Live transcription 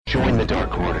Join the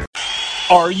Dark Order.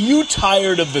 Are you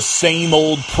tired of the same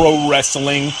old pro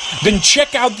wrestling? Then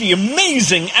check out the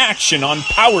amazing action on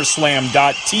Powerslam.tv,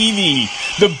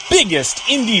 the biggest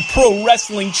indie pro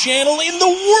wrestling channel in the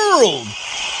world.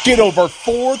 Get over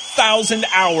 4,000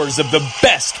 hours of the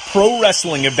best pro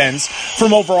wrestling events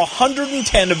from over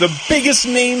 110 of the biggest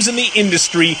names in the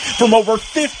industry from over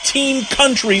 15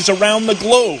 countries around the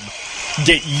globe.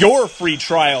 Get your free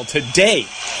trial today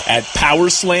at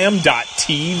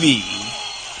Powerslam.tv.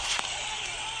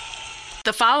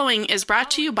 The following is brought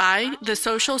to you by the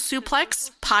Social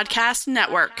Suplex Podcast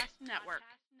Network.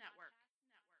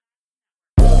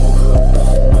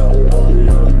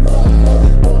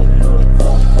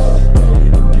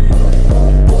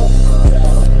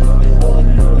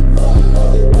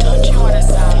 Don't you want to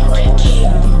sound rich?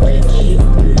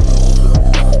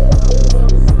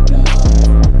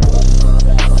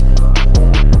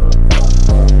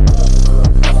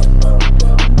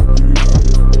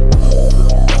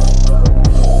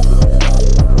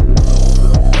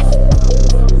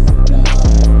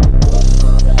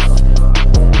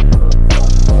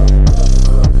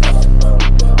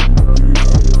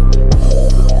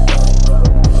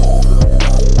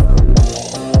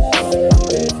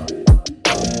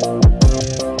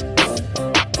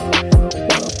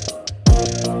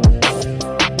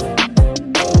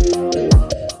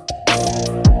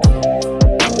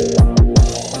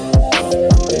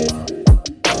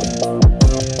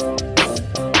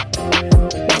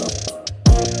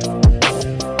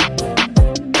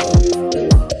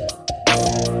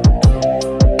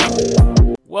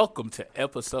 Welcome to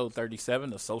episode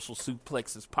 37 of Social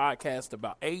Suplex's podcast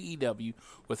about AEW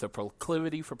with a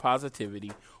proclivity for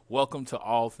positivity. Welcome to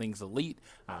All Things Elite.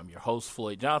 I'm your host,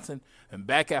 Floyd Johnson, and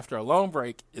back after a long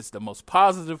break is the most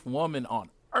positive woman on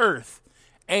earth,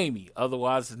 Amy,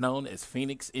 otherwise known as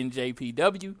Phoenix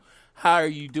NJPW. How are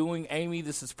you doing, Amy?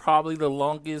 This is probably the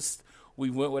longest we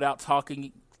went without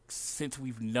talking since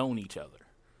we've known each other.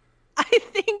 I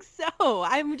think so.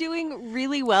 I'm doing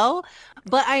really well,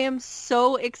 but I am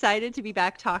so excited to be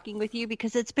back talking with you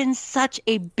because it's been such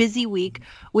a busy week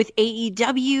with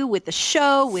AEW, with the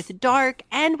show, with Dark,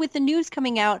 and with the news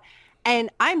coming out. And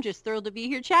I'm just thrilled to be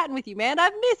here chatting with you, man.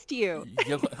 I've missed you.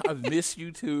 I've missed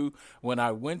you too. When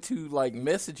I went to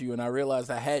message you and I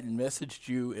realized I hadn't messaged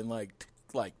you in like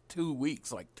 2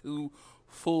 weeks, like 2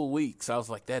 full weeks. I was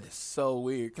like, that is so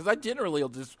weird. Because I generally will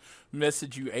just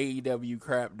message you AEW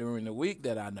crap during the week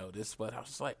that I noticed. But I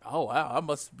was like, oh, wow, I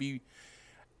must be.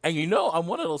 And I'm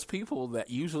one of those people that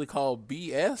usually call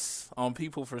BS on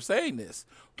people for saying this.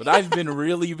 But I've been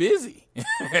really busy.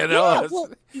 Well,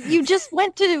 you just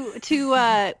went to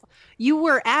you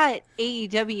were at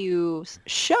AEW's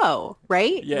show,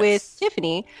 right? Yes. With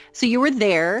Tiffany. So you were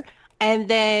there. And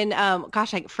then,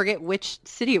 I forget which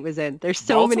city it was in. There's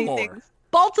so many things.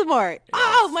 Baltimore. Yes.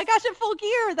 Oh my gosh, at Full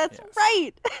Gear. That's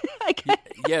right.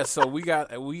 Yeah, so we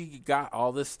got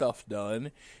all this stuff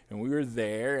done, and we were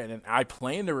there, and I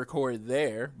planned to record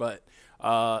there, but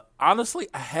honestly,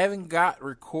 I haven't got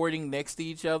recording next to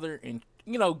each other and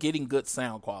getting good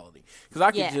sound quality because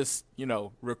I could just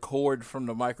record from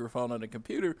the microphone on the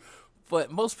computer. But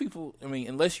most people,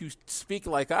 unless you speak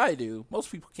like I do,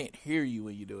 most people can't hear you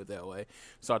when you do it that way.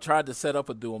 So I tried to set up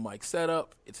a dual mic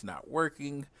setup. It's not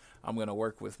working. I'm going to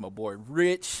work with my boy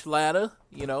Rich Latta,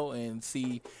 and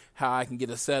see how I can get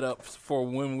a setup for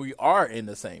when we are in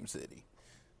the same city.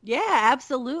 Yeah,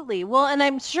 absolutely. Well, and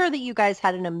I'm sure that you guys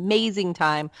had an amazing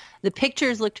time. The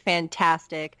pictures looked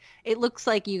fantastic. It looks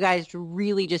like you guys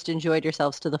really just enjoyed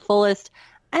yourselves to the fullest.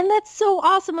 And that's so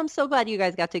awesome. I'm so glad you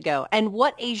guys got to go. And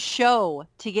what a show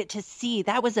to get to see.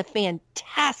 That was a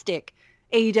fantastic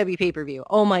AEW pay-per-view.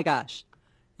 Oh, my gosh.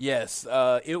 Yes,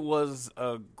 it was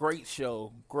a great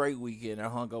show, great weekend. I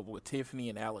hung up with Tiffany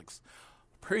and Alex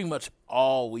pretty much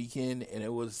all weekend, and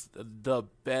it was the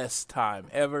best time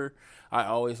ever. I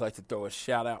always like to throw a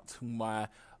shout-out to my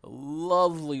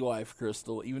lovely wife,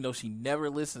 Crystal. Even though she never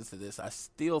listens to this, I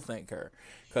still thank her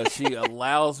because she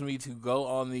allows me to go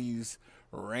on these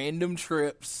random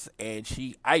trips, and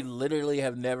I literally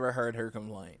have never heard her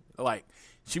complain. Like,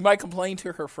 she might complain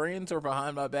to her friends or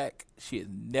behind my back. She has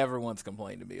never once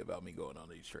complained to me about me going on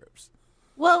these trips.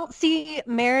 Well, see,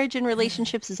 marriage and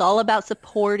relationships is all about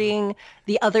supporting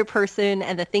the other person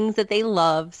and the things that they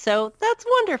love. So that's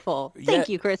wonderful. Thank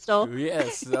you, Crystal.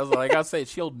 Yes. Like I said,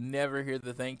 she'll never hear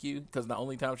the thank you because the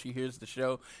only time she hears the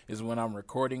show is when I'm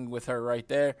recording with her right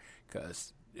there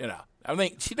because,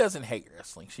 she doesn't hate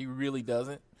wrestling. She really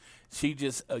doesn't. She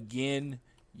just, again,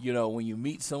 when you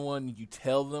meet someone, you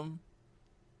tell them.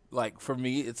 Like, for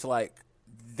me, it's like,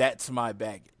 that's my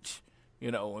baggage.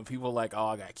 You know, when people are like, oh,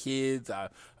 I got kids, I've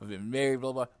been married,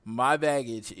 blah, blah. My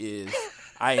baggage is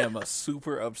I am a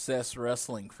super obsessed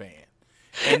wrestling fan.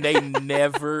 And they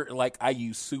never, like, I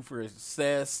use super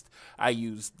obsessed. I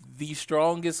use the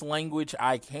strongest language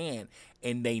I can,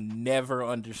 and they never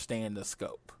understand the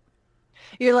scope.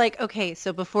 You're like, okay,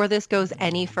 so before this goes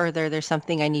any further, there's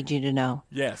something I need you to know.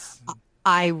 Yes.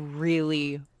 I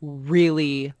really,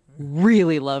 really,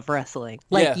 really love wrestling.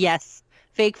 Like, Yeah. yes,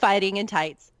 fake fighting in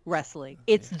tights, wrestling.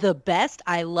 It's the best.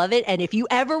 I love it. And if you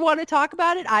ever want to talk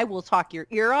about it, I will talk your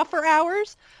ear off for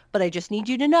hours. But I just need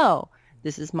you to know,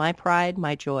 this is my pride,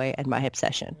 my joy, and my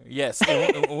obsession. Yes.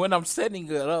 And when I'm setting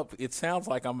it up, it sounds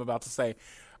like I'm about to say,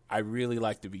 I really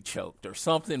like to be choked or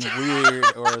something weird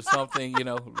or something, you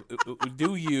know,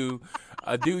 do you,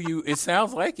 it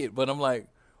sounds like it, but I'm like,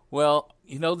 well,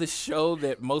 you know, this show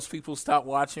that most people stop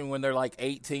watching when they're like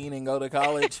 18 and go to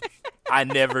college, I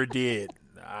never did.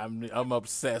 I'm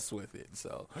obsessed with it.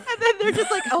 So, And then they're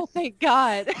just like, oh, thank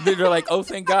God. they're like, oh,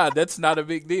 thank God, that's not a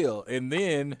big deal. And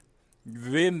then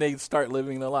they start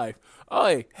living their life.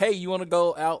 Oh, hey, you want to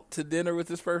go out to dinner with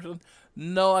this person?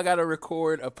 No, I got to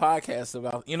record a podcast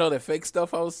about, you know, that fake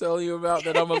stuff I was telling you about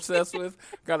that I'm obsessed with?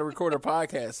 Got to record a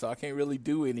podcast, so I can't really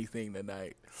do anything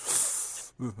tonight.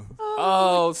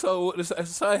 Oh, so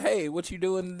hey, what you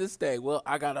doing this day? Well,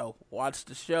 I got to watch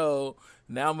the show.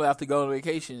 Now I'm about to go on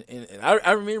vacation. And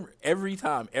I remember every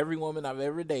time, every woman I've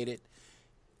ever dated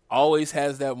always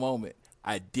has that moment.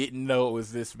 I didn't know it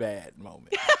was this bad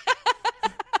moment.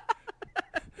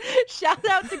 Shout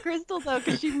out to Crystal, though,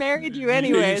 because she married you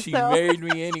anyway. She so. married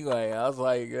me anyway. I was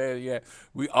like, yeah.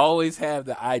 We always have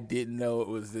the I didn't know it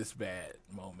was this bad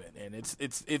moment, and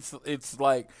it's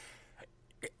like,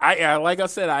 I like I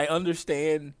said, I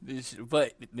understand this,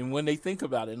 but when they think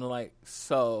about it, and they're like,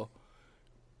 so,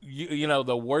 you know,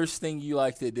 the worst thing you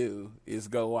like to do is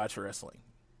go watch wrestling.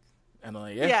 And I'm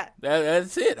like, yeah.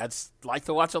 That's it. I just like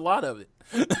to watch a lot of it.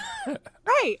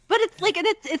 Right. But it's like, and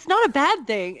it's not a bad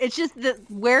thing. It's just that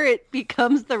where it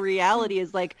becomes the reality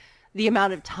is like the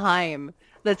amount of time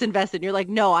that's invested. You're like,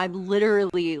 no, I'm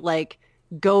literally like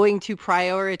going to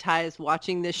prioritize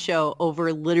watching this show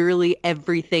over literally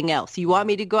everything else. You want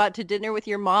me to go out to dinner with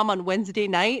your mom on Wednesday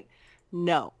night?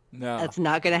 No, that's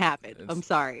not going to happen. I'm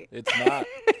sorry. It's not.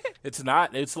 It's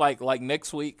not. It's like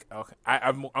next week. Okay,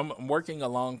 I'm working a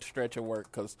long stretch of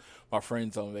work because my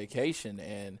friend's on vacation,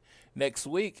 and next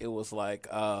week it was like,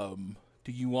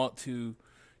 do you want to?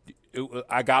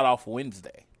 I got off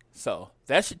Wednesday, so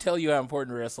that should tell you how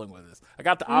important wrestling was. I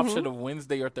got the option of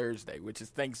Wednesday or Thursday, which is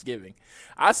Thanksgiving.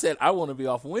 I said I want to be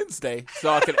off Wednesday so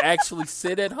I could actually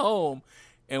sit at home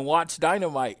and watch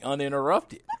Dynamite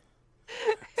uninterrupted.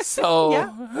 So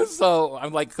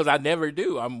I'm like, because I never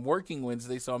do. I'm working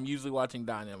Wednesday, so I'm usually watching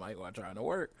Dynamite while trying to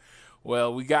work.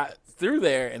 Well, we got through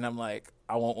there, and I'm like,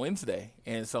 I want Wednesday.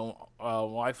 And so my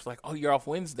wife's like, oh, you're off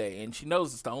Wednesday. And she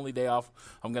knows it's the only day off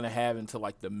I'm going to have until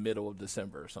like the middle of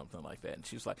December or something like that. And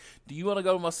she's like, do you want to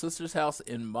go to my sister's house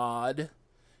in Maud,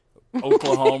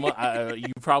 Oklahoma?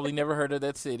 You probably never heard of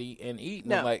that city, and eat. And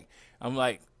No. I'm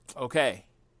like, okay,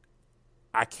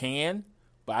 I can,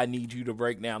 but I need you to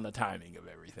break down the timing of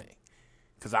everything.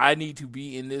 Because I need to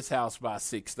be in this house by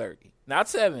 6:30. Not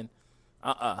 7.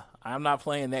 I'm not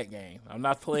playing that game. I'm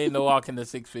not playing the walk in the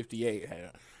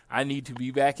 6:58. I need to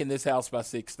be back in this house by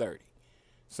 6:30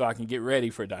 so I can get ready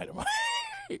for Dynamite.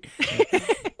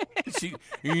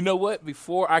 You know what?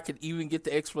 Before I could even get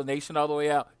the explanation all the way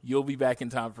out, you'll be back in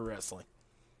time for wrestling.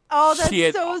 Oh, that's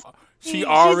She She's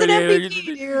already, an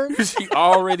MVP, dude. she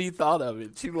already thought of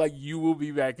it. She was like, you will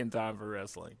be back in time for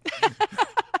wrestling.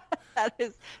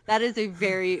 That is a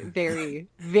very, very,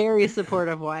 very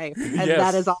supportive wife. And Yes.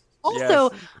 that is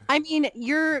also, Yes. I mean,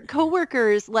 your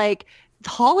coworkers, like,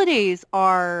 holidays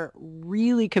are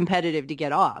really competitive to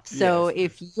get off. So Yes.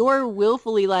 if you're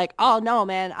willfully like, oh, no,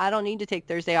 man, I don't need to take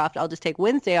Thursday off. I'll just take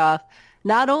Wednesday off.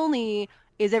 Not only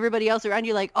is everybody else around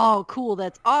you like, oh, cool,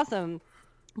 that's awesome.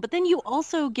 But then you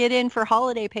also get in for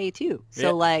holiday pay, too. So,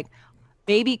 Yeah. like,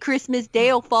 maybe Christmas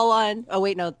Day will fall on. Oh,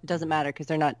 wait, no, it doesn't matter because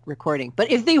they're not recording. But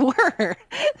if they were,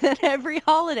 then every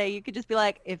holiday you could just be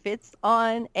like, if it's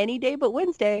on any day but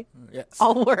Wednesday, Yes.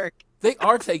 I'll work. They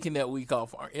are taking that week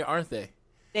off, aren't they?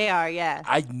 They are, yeah.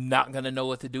 I'm not going to know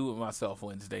what to do with myself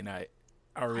Wednesday night.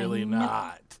 I'm really know.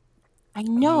 not. I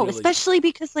know, really- especially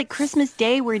because like Christmas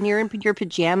Day when you're in your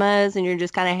pajamas and you're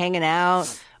just kind of hanging out,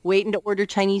 waiting to order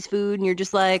Chinese food, and you're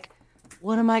just like,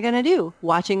 what am I going to do?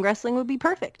 Watching wrestling would be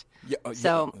perfect.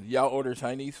 So- y'all order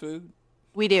Chinese food?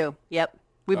 We do. Yep.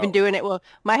 We've been Oh. doing it. Well,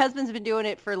 my husband's been doing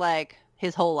it for like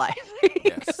his whole life. He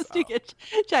Yes. goes to get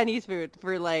Chinese food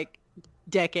for like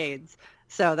decades.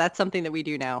 So that's something that we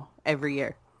do now every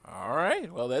year. All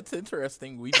right. Well, that's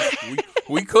interesting. We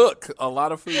cook a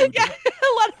lot of food. Yeah,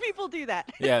 a lot of people do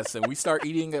that. Yes, and we start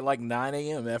eating at like 9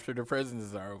 a.m. after the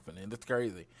presents are opening. That's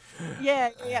crazy. Yeah.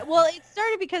 Well, it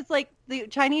started because like the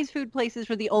Chinese food places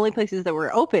were the only places that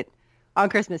were open on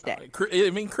Christmas Day.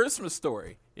 Christmas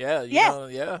Story. Yeah.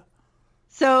 Yeah.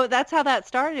 So that's how that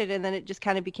started, and then it just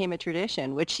kind of became a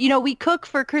tradition, which, you know, we cook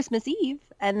for Christmas Eve,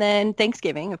 and then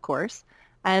Thanksgiving, of course,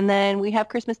 and then we have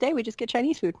Christmas Day. We just get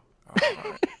Chinese food.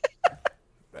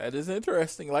 That is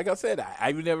interesting. Like I said,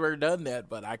 I've never done that,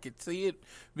 but I could see it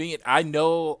being. I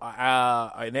know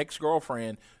an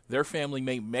ex-girlfriend, their family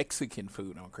made Mexican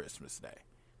food on Christmas Day.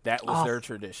 That was their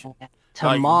tradition.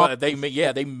 Tamales. But they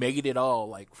made it all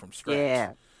like from scratch.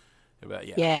 Yeah.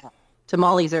 But, Yeah.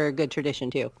 Tamales are a good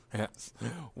tradition, too. Yes.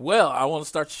 Well, I want to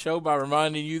start the show by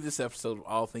reminding you this episode of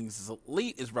All Things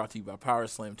Elite is brought to you by Power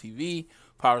Slam TV.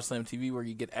 Power Slam TV, where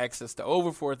you get access to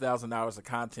over 4,000 hours of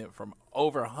content from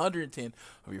over 110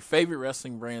 of your favorite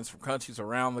wrestling brands from countries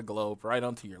around the globe right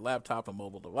onto your laptop and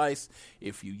mobile device.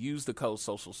 If you use the code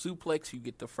Social Suplex, you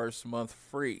get the first month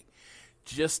free.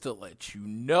 Just to let you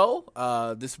know,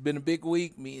 this has been a big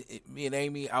week. Me and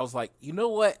Amy, I was like, you know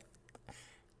what?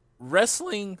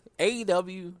 Wrestling,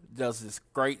 AEW does this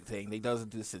great thing. They does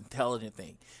this intelligent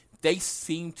thing. They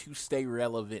seem to stay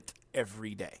relevant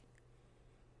every day.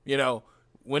 You know,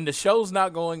 when the show's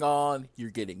not going on,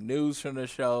 you're getting news from the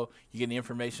show, you're getting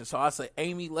information. So I say,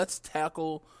 Amy, let's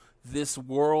tackle this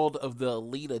world of the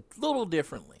Elite a little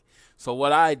differently. So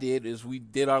what I did is we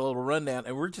did our little rundown,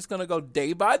 and we're just going to go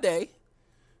day by day,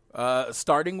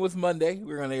 starting with Monday.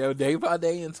 We're going to go day by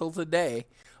day until today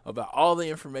about all the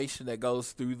information that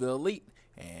goes through the Elite.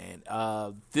 And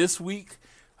this week,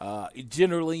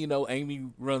 generally, you know, Amy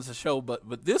runs the show,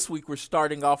 but this week we're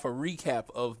starting off a recap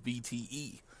of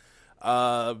BTE.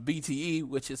 BTE,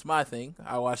 which is my thing.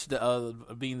 I watched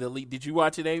Being the Elite. Did you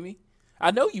watch it, Amy?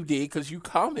 I know you did because you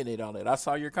commented on it. I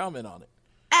saw your comment on it.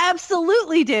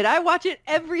 Absolutely did. I watch it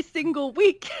every single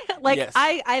week. Like, yes.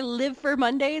 I live for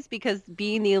Mondays because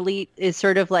Being the Elite is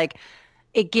sort of like,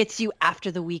 it gets you after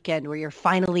the weekend where you're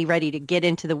finally ready to get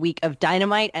into the week of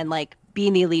Dynamite, and like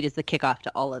Being the Elite is the kickoff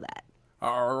to all of that.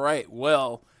 All right.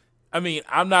 Well, I mean,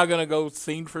 I'm not going to go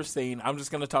scene for scene. I'm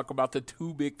just going to talk about the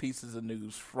two big pieces of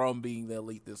news from Being the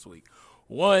Elite this week.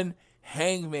 One,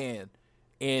 Hangman,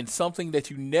 and something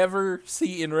that you never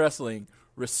see in wrestling,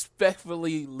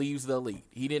 respectfully leaves the Elite.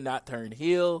 He did not turn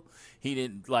heel. He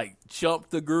didn't like jump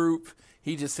the group.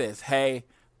 He just says, hey,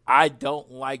 I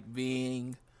don't like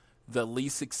being the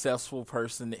least successful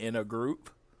person in a group,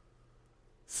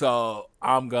 so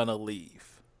I'm gonna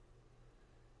leave.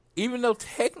 Even though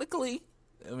technically,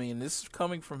 I mean, this is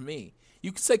coming from me,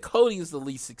 you could say Cody is the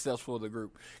least successful of the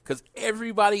group because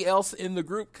everybody else in the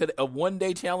group could a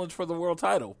one-day challenge for the world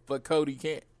title, but Cody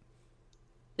can't.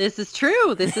 This is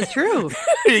true.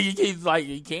 He's like,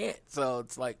 he can't. So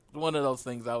it's like one of those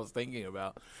things I was thinking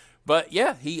about. But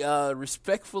yeah, he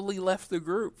respectfully left the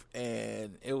group,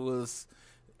 and it was,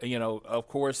 you know, of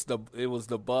course, it was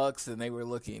the Bucks, and they were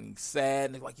looking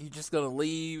sad, and like, you're just going to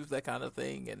leave, that kind of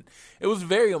thing. And it was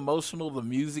very emotional, the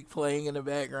music playing in the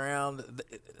background.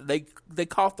 They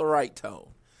caught the right tone.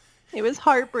 It was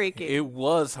heartbreaking. It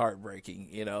was heartbreaking,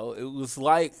 you know. It was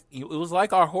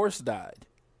like our horse died.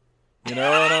 You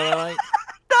know what I mean?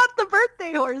 Not the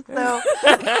birthday horse, though.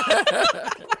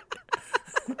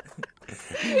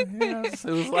 Yes,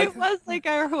 it was like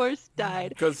our horse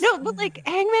died. No, but like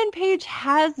Hangman Page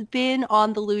has been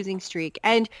on the losing streak,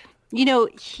 and you know,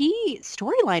 he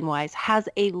storyline wise has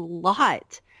a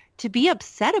lot to be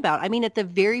upset about. I mean, at the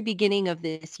very beginning of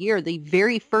this year, the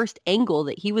very first angle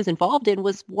that he was involved in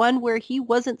was one where he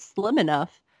wasn't slim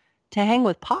enough to hang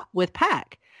with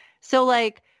Pac. So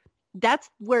like, that's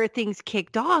where things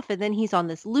kicked off, and then he's on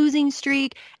this losing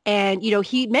streak, and you know,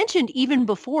 he mentioned even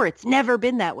before, it's never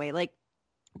been that way. Like,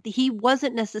 he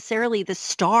wasn't necessarily the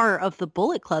star of the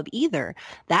Bullet Club either.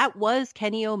 That was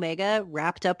Kenny Omega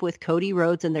wrapped up with Cody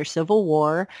Rhodes in their Civil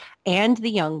War, and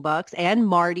the Young Bucks and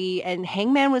Marty, and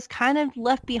Hangman was kind of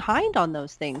left behind on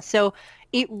those things. So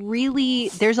it really,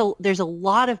 there's a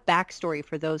lot of backstory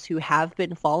for those who have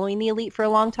been following the Elite for a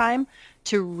long time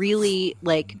to really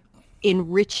like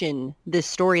enrichen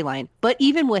this storyline. But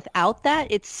even without that,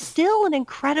 it's still an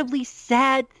incredibly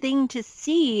sad thing to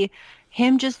see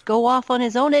him just go off on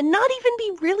his own and not even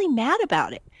be really mad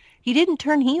about it. He didn't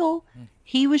turn heel.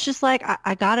 He was just like,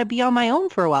 I gotta be on my own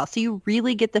for a while. So you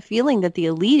really get the feeling that the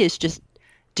Elite is just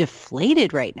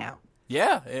deflated right now.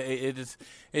 Yeah, it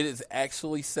is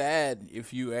actually sad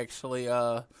if you actually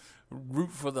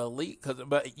root for the Elite.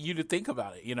 But you to think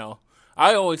about it, you know,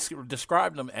 I always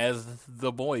described them as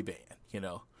the boy band, you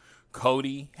know.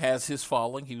 Cody has his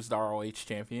following. He was the ROH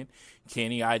champion.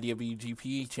 Kenny,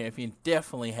 IWGP champion,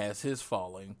 definitely has his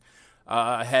following.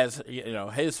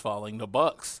 His following. The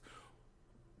Bucks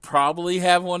probably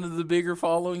have one of the bigger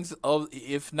followings of,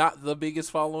 if not the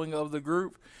biggest following of the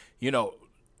group.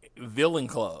 Villain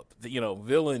Club.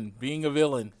 Villain, being a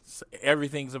villain.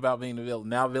 Everything's about being a villain.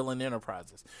 Now Villain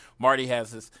Enterprises. Marty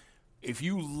has this. If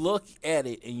you look at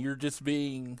it and you're just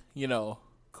being,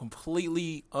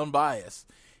 completely unbiased,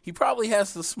 he probably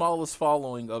has the smallest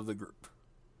following of the group.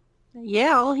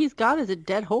 Yeah, all he's got is a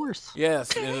dead horse.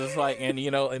 Yes, and it's like, and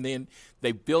then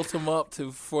they built him up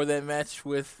for that match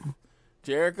with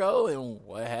Jericho, and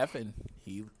what happened?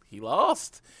 He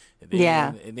lost.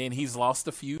 And then he's lost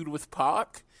a feud with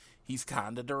Pac. He's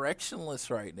kind of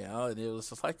directionless right now, and it was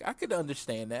just like, I could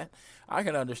understand that.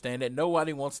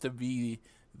 Nobody wants to be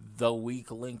the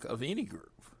weak link of any group.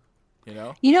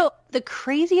 The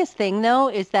craziest thing, though,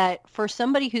 is that for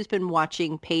somebody who's been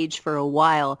watching Paige for a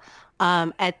while,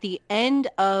 at the end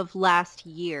of last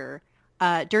year,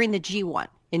 during the G1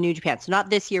 in New Japan, so not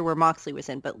this year where Moxley was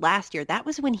in, but last year, that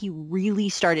was when he really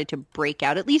started to break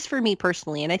out, at least for me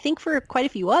personally, and I think for quite a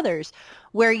few others,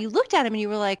 where you looked at him and you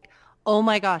were like, oh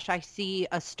my gosh, I see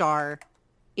a star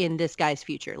in this guy's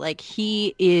future. Like,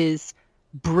 he is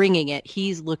bringing it.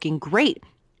 He's looking great.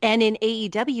 And in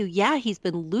AEW, yeah, he's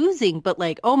been losing, but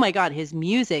like, oh my God, his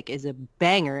music is a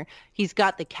banger. He's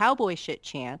got the cowboy shit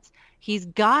chants. He's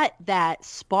got that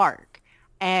spark.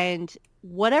 And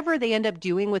whatever they end up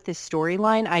doing with this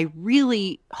storyline, I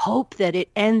really hope that it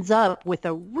ends up with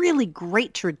a really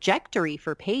great trajectory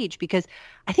for Paige, because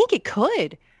I think it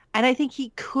could. And I think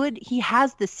he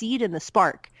has the seed and the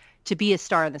spark to be a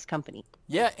star in this company.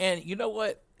 Yeah, and you know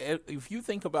what? If you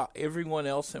think about everyone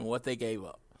else and what they gave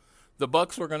up, the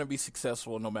Bucks were going to be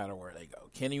successful no matter where they go.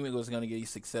 Kenny was going to get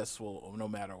successful no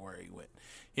matter where he went.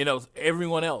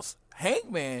 Everyone else.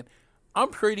 Hangman, I'm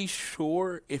pretty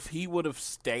sure if he would have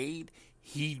stayed,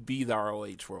 he'd be the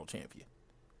ROH World Champion.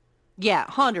 Yeah,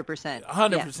 100%.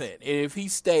 100%. Yes. If he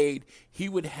stayed, he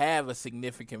would have a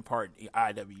significant part in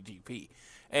IWGP.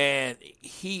 And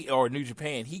or New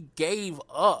Japan, he gave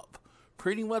up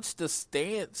pretty much the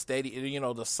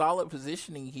the solid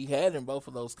positioning he had in both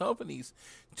of those companies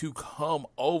to come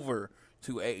over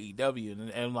to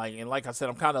AEW. And like I said,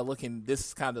 I'm kind of looking, this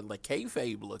is kind of like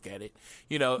kayfabe look at it.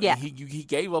 He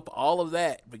gave up all of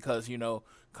that because,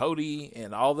 Cody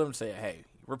and all of them said, hey,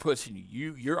 we're pushing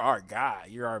you. You're our guy.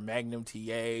 You're our Magnum TA.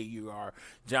 You are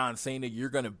John Cena. You're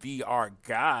going to be our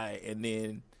guy. And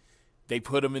then they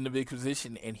put him in the big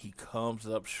position, and he comes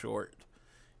up short.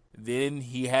 Then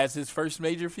he has his first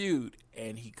major feud,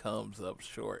 and he comes up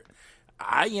short.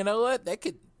 You know what? That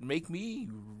could make me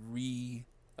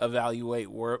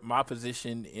reevaluate my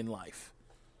position in life.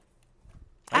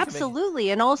 Absolutely.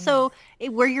 And also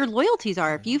where your loyalties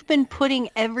are. If you've been putting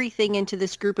everything into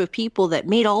this group of people that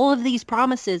made all of these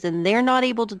promises and they're not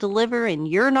able to deliver and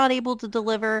you're not able to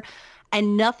deliver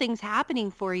and nothing's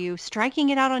happening for you, striking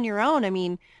it out on your own, I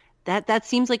mean, that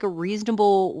seems like a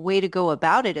reasonable way to go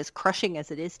about it, as crushing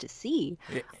as it is to see.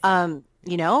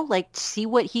 See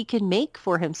what he can make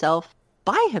for himself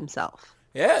by himself.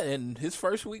 Yeah, and his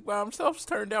first week by himself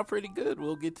turned out pretty good.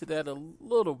 We'll get to that a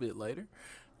little bit later.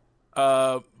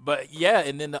 But yeah,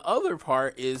 and then the other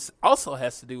part also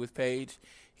has to do with Paige.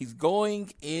 He's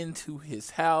going into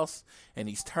his house and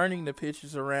he's turning the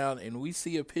pictures around, and we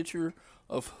see a picture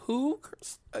of who,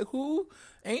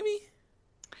 Amy?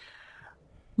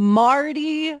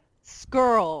 Marty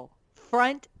Scurll,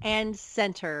 front and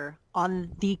center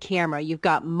on the camera. You've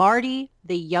got Marty,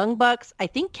 the Young Bucks. I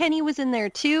think Kenny was in there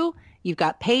too. You've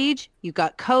got Paige, you've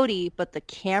got Cody, but the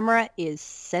camera is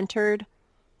centered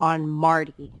on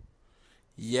Marty.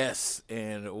 Yes,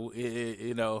 and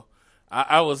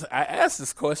I asked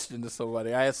this question to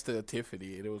somebody. I asked to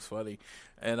Tiffany, and it was funny.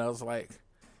 And I was like,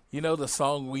 the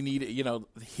song we need,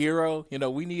 Hero,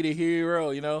 we need a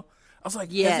hero, I was like,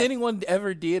 yes. Has anyone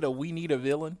ever did a We Need a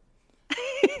Villain?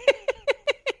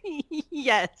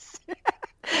 Yes.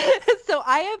 So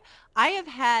I have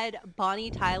had Bonnie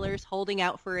Tyler's Holding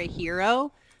Out for a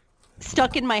Hero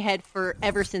stuck in my head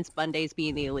ever since Mondays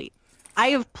Being the Elite. I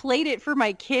have played it for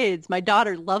my kids. My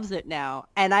daughter loves it now.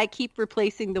 And I keep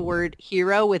replacing the word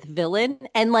hero with villain.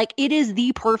 And it is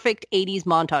the perfect 80s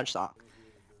montage song.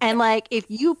 And if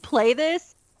you play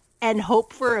this and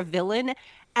hope for a villain,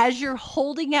 as you're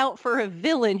holding out for a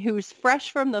villain who's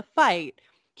fresh from the fight,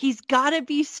 he's got to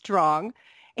be strong,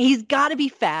 he's got to be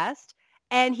fast,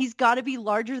 and he's got to be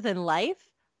larger than life.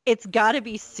 It's got to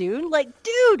be soon.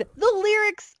 Dude, the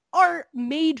lyrics are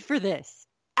made for this.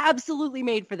 Absolutely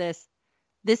made for this.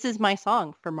 This is my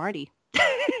song for Marty.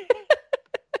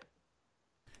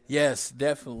 Yes,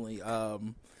 definitely.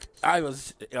 I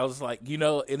was like, and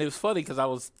it was funny because I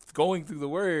was going through the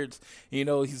words,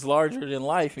 he's larger than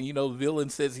life, and the villain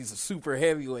says he's a super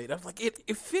heavyweight. I was like,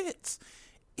 it fits.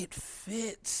 It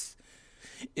fits.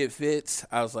 It fits.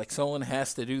 I was like, someone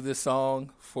has to do this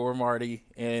song for Marty,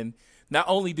 and not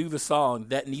only do the song,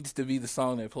 that needs to be the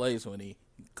song that plays when he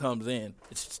comes in.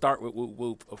 It should start with whoop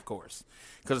whoop, of course,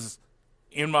 because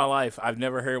in my life I've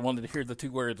never wanted to hear the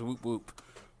two words whoop whoop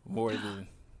more than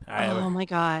I ever. Oh my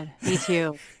God, me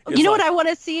too. You know what I want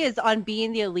to see is on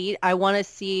Being the Elite. I want to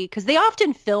see, because they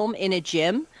often film in a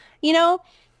gym,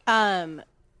 and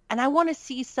I want to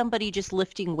see somebody just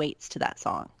lifting weights to that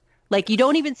song. Like, you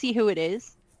don't even see who it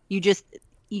is. You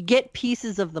get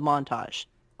pieces of the montage.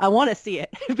 I want to see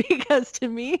it because to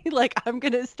me, like, I'm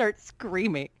going to start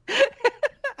screaming.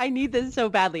 I need this so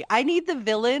badly. I need the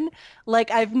villain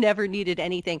like I've never needed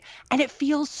anything. And it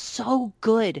feels so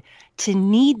good to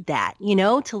need that,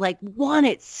 to like want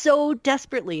it so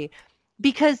desperately,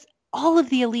 because all of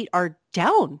the Elite are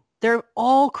down. They're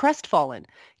all crestfallen.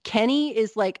 Kenny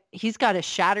is like, he's got a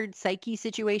shattered psyche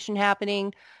situation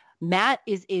happening. Matt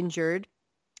is injured.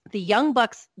 The Young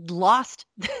Bucks lost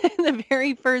the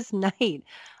very first night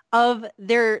of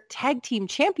their tag team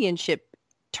championship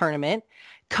tournament.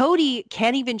 Cody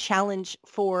can't even challenge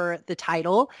for the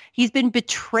title. He's been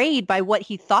betrayed by what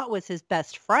he thought was his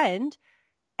best friend.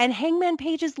 And Hangman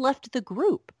Page has left the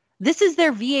group. This is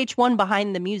their VH1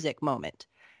 behind the music moment.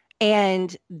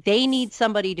 And they need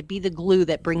somebody to be the glue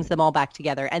that brings them all back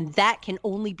together. And that can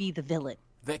only be the villain.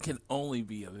 That can only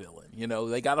be a villain.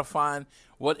 They got to find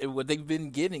what they've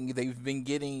been getting. They've been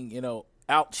getting,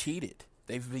 out-cheated.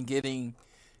 They've been getting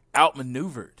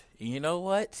outmaneuvered. And you know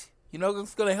what?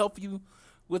 Who's going to help you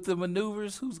with the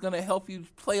maneuvers? Who's going to help you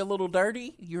play a little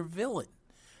dirty? Your villain.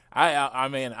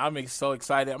 I'm so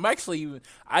excited.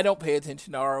 I don't pay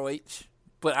attention to ROH,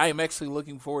 but I am actually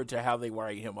looking forward to how they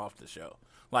write him off the show.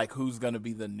 Like, who's going to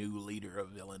be the new leader of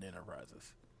Villain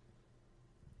Enterprises?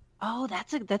 Oh,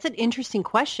 that's an interesting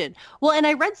question. Well, and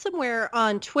I read somewhere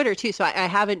on Twitter too, so I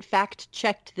haven't fact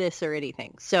checked this or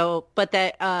anything. So, but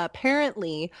that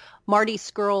apparently Marty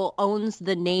Scurll owns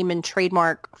the name and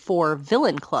trademark for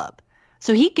Villain Club,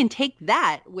 so he can take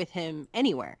that with him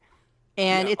anywhere.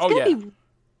 And it's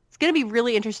gonna be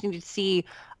really interesting to see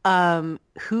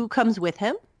who comes with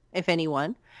him, if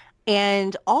anyone,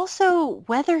 and also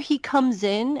whether he comes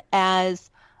in as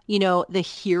the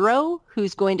hero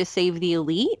who's going to save the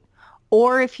Elite,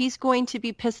 or if he's going to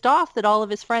be pissed off that all of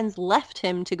his friends left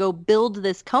him to go build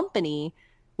this company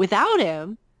without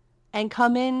him and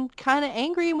come in kind of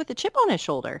angry and with a chip on his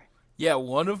shoulder. Yeah,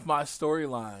 one of my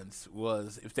storylines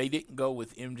was if they didn't go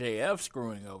with MJF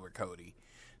screwing over Cody,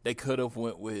 they could have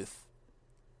went with,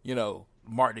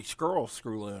 Marty Scurll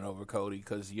screwing over Cody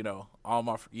because,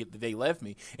 they left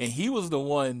me. And he was the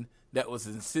one that was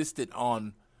insistent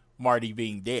on Marty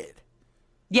being dead.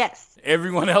 Yes.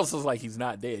 Everyone else was like, he's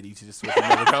not dead. He's just with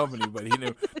another company. But he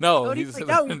knew, no, he's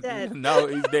dead. No,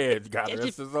 he's dead. God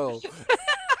rest his soul.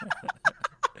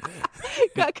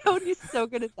 God, Cody's so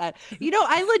good at that.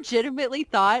 I legitimately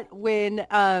thought when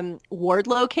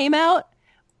Wardlow came out,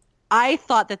 I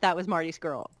thought that was Marty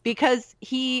Scurll because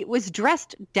he was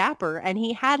dressed dapper and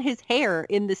he had his hair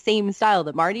in the same style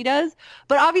that Marty does.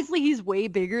 But obviously he's way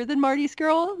bigger than Marty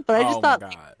Scurll. But I just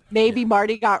thought maybe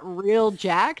Marty got real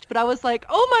jacked. But I was like,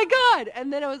 oh my God.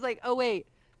 And then I was like, oh, wait,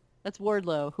 that's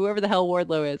Wardlow. Whoever the hell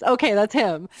Wardlow is. Okay, that's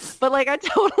him. But I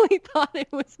totally thought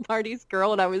it was Marty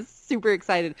Scurll and I was super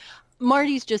excited.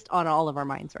 Marty's just on all of our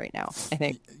minds right now, I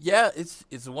think. Yeah,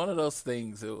 it's one of those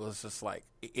things. It was just like,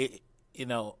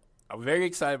 I'm very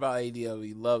excited about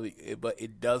AEW, love it, but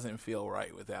it doesn't feel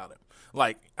right without him.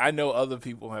 Like, I know other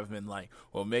people have been like,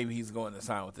 well, maybe he's going to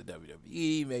sign with the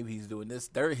WWE, maybe he's doing this.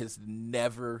 There has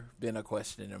never been a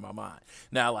question in my mind.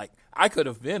 Now, I could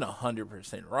have been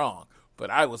 100% wrong, but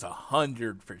I was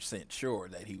 100% sure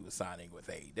that he was signing with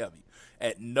AEW.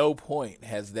 At no point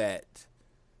has that,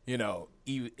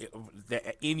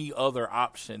 any other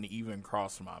option even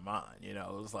crossed my mind. It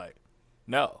was like,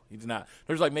 no, he's not.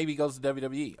 There's maybe he goes to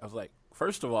WWE. I was like,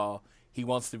 first of all, he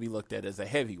wants to be looked at as a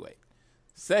heavyweight.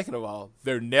 Second of all,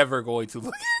 they're never going to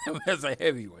look at him as a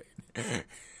heavyweight.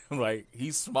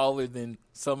 He's smaller than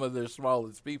some of their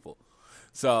smallest people.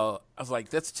 So I was like,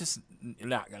 that's just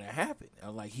not going to happen. I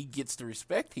was like, he gets the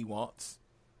respect he wants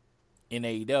in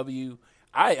AEW.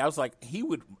 I was like, he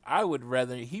would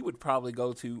probably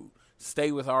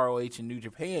stay with ROH and New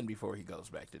Japan before he goes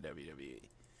back to WWE.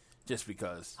 Just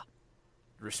because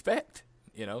respect,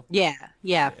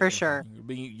 Yeah, for sure.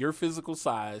 Being your physical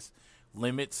size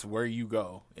limits where you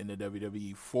go in the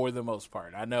WWE for the most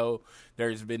part. I know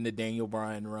there's been the Daniel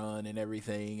Bryan run and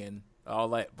everything and all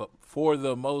that, but for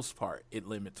the most part, it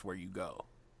limits where you go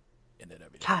in the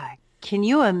WWE. God, can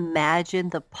you imagine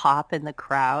the pop in the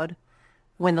crowd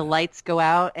when the lights go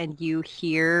out and you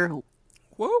hear...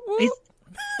 Whoop, whoop.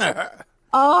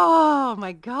 Oh,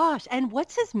 my gosh. And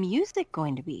what's his music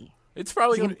going to be? It's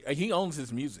probably he owns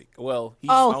his music. Well,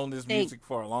 he's owned his music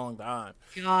for a long time.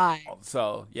 God.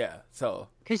 So, yeah. So,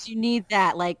 because you need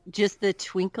that, like, just the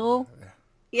twinkle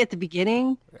at the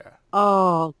beginning. Yeah.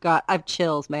 Oh, God. I have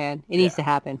chills, man. It needs to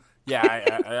happen.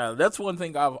 Yeah, that's one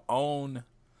thing I've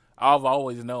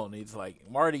always known. It's like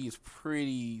Marty is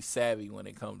pretty savvy when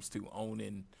it comes to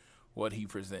owning what he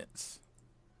presents.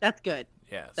 That's good.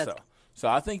 Yeah, so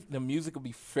I think the music will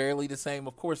be fairly the same.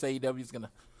 Of course, AEW is going to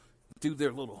do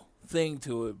their little thing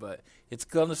to it, but it's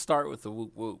going to start with the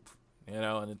whoop whoop,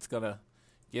 and it's going to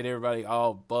get everybody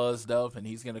all buzzed up, and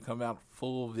he's going to come out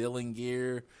full villain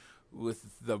gear with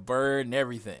the bird and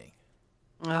everything.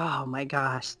 Oh, my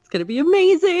gosh. It's going to be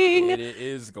amazing. It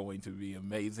is going to be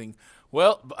amazing.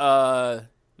 Well,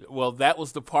 that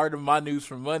was the part of my news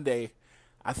from Monday.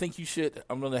 I think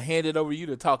I'm going to hand it over to you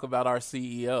to talk about our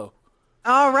CEO.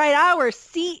 All right, our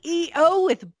CEO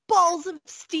with balls of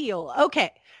steel.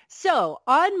 Okay, so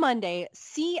on Monday,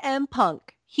 CM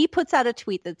Punk, he puts out a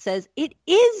tweet that says, "It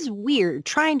is weird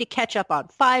trying to catch up on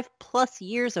 5+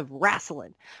 years of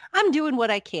wrestling. I'm doing what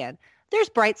I can. There's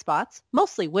bright spots,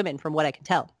 mostly women from what I can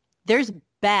tell. There's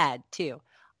bad, too.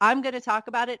 I'm going to talk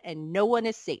about it, and no one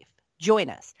is safe. Join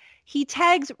us." He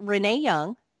tags Renee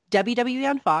Young, WWE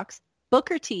on Fox,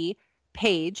 Booker T,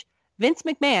 Paige, Vince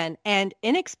McMahon, and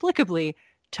inexplicably,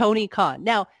 Tony Khan.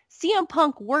 Now, CM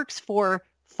Punk works for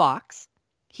Fox.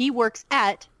 He works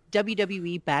at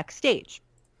WWE Backstage,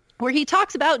 where he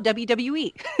talks about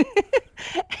WWE.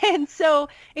 And so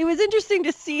it was interesting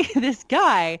to see this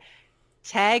guy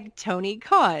tag Tony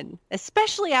Khan,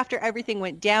 especially after everything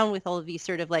went down with all of these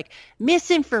sort of like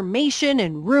misinformation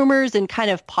and rumors and kind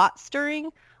of pot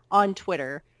stirring on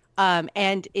Twitter.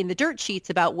 And in the dirt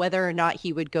sheets about whether or not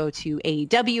he would go to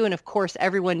AEW. And of course,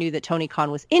 everyone knew that Tony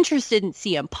Khan was interested in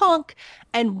CM Punk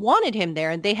and wanted him there.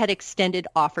 And they had extended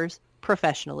offers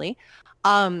professionally.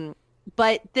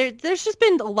 But there's just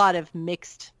been a lot of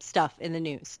mixed stuff in the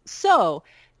news. So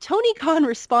Tony Khan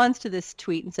responds to this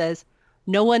tweet and says,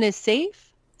 "No one is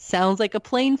safe? Sounds like a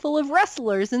plane full of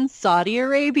wrestlers in Saudi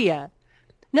Arabia."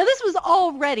 Now, this was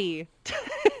already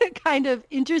kind of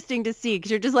interesting to see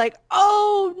because you're just like,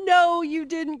 oh, no, you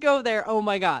didn't go there. Oh,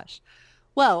 my gosh.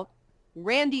 Well,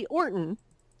 Randy Orton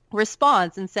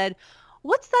responds and said,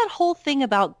 "What's that whole thing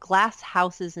about glass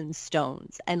houses and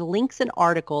stones?" and links an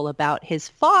article about his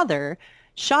father,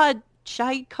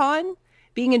 Shahid Khan,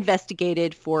 being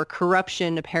investigated for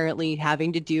corruption apparently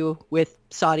having to do with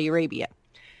Saudi Arabia.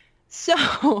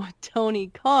 So Tony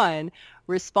Khan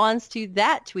responds to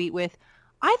that tweet with,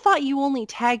 "I thought you only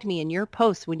tagged me in your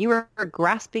post when you were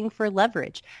grasping for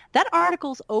leverage. That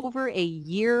article's over a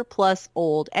year plus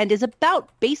old and is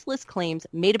about baseless claims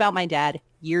made about my dad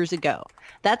years ago.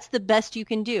 That's the best you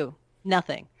can do.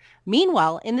 Nothing.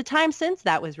 Meanwhile, in the time since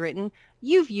that was written,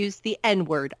 you've used the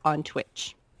N-word on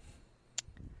Twitch."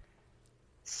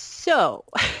 So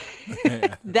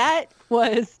that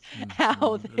was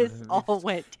how this all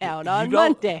went down on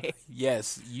Monday.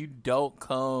 Yes, you don't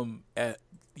come at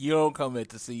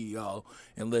the CEO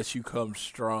unless you come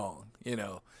strong,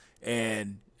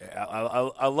 And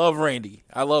I love Randy.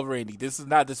 This is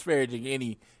not disparaging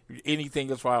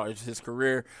anything as far as his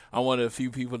career. I'm one of the few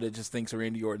people that just thinks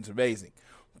Randy Orton's amazing.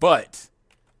 But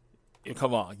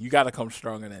come on, you got to come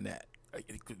stronger than that.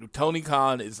 Tony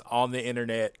Khan is on the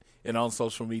internet and on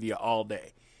social media all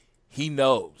day. He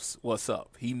knows what's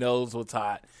up. He knows what's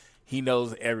hot. He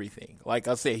knows everything. Like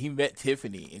I said, he met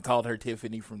Tiffany and called her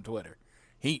Tiffany from Twitter.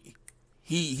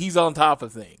 He's on top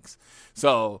of things.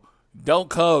 So don't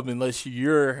come unless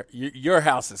your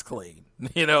house is clean.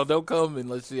 Don't come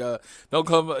unless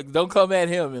don't come at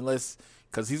him unless,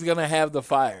 because he's gonna have the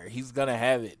fire. He's gonna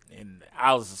have it. And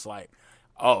I was just like,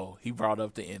 oh, he brought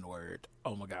up the N-word.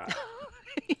 Oh my God.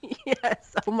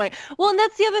 Yes. Oh my. Well, and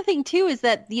that's the other thing too, is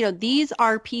that, these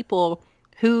are people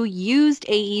who used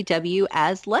AEW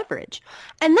as leverage.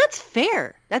 And that's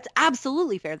fair. That's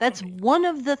absolutely fair. That's one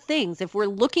of the things, if we're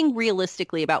looking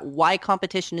realistically about why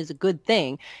competition is a good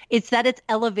thing, it's that it's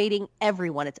elevating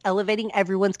everyone. It's elevating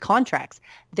everyone's contracts,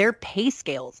 their pay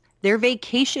scales, their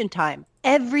vacation time.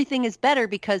 Everything is better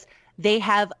because they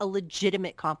have a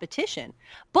legitimate competition.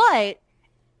 But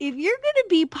if you're going to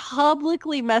be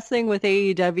publicly messing with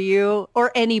AEW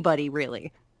or anybody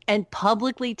really, and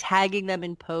publicly tagging them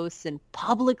in posts and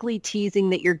publicly teasing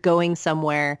that you're going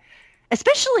somewhere,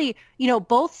 especially,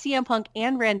 both CM Punk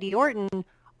and Randy Orton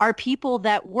are people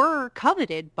that were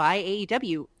coveted by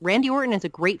AEW. Randy Orton is a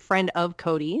great friend of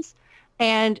Cody's,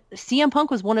 and CM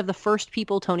Punk was one of the first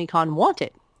people Tony Khan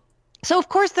wanted. So of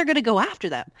course they're going to go after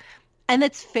them. And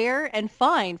it's fair and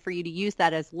fine for you to use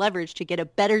that as leverage to get a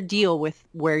better deal with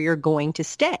where you're going to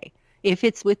stay. If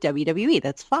it's with WWE,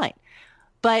 that's fine.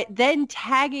 But then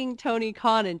tagging Tony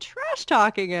Khan and trash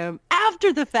talking him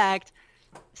after the fact,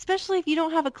 especially if you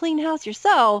don't have a clean house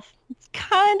yourself, it's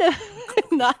kind of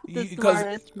not the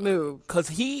smartest move. Because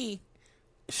he,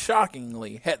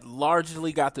 shockingly, had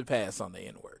largely got the pass on the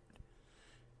N-word.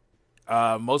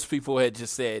 Most people had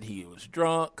just said he was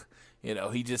drunk.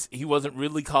 He wasn't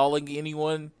really calling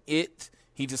anyone it.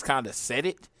 He just kind of said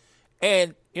it.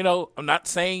 And, I'm not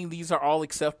saying these are all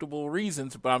acceptable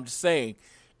reasons, but I'm just saying,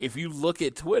 if you look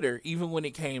at Twitter, even when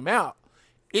it came out,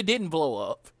 it didn't blow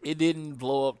up. It didn't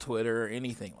blow up Twitter or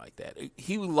anything like that.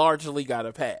 He largely got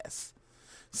a pass.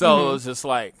 So It was just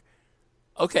like,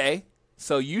 okay,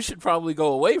 so you should probably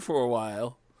go away for a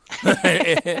while.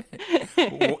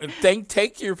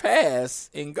 Take your pass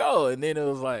and go. And then it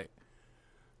was like,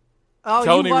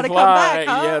 Tony you want to come back,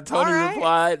 huh? Yeah, Tony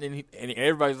replied, and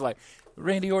everybody's like,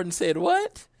 Randy Orton said,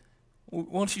 what?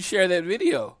 Won't you share that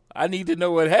video? I need to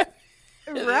know what happened.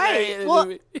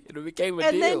 Right. It became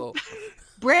a deal. Then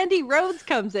Brandy Rhodes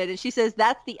comes in, and she says,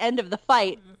 that's the end of the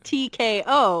fight,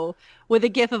 TKO, with a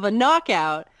gif of a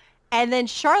knockout. And then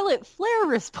Charlotte Flair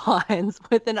responds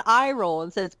with an eye roll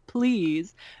and says,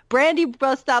 please. Brandy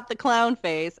busts out the clown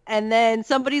face. And then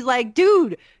somebody's like,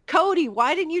 dude, Cody,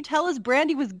 why didn't you tell us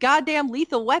Brandy was goddamn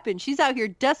Lethal Weapon? She's out here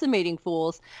decimating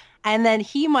fools. And then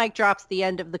he mic drops the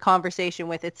end of the conversation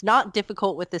with, it's not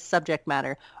difficult with this subject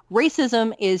matter.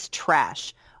 Racism is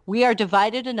trash. We are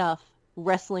divided enough.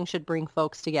 Wrestling should bring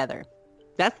folks together.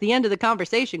 That's the end of the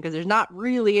conversation because there's not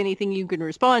really anything you can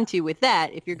respond to with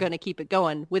that if you're going to keep it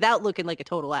going without looking like a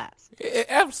total ass.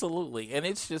 Absolutely. And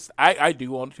it's just, I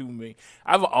do want to,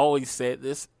 I've always said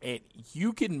this, and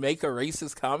you can make a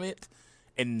racist comment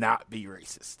and not be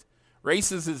racist.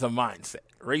 Racism is a mindset.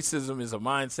 Racism is a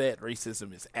mindset.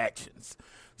 Racism is actions.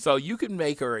 So you can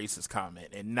make a racist comment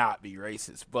and not be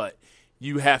racist, but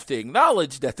you have to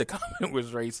acknowledge that the comment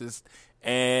was racist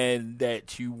and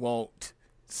that you won't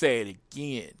say it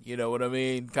again, you know what I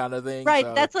mean, kind of thing. Right,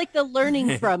 so. That's like the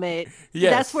learning from it.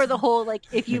 Yes. That's where the whole, like,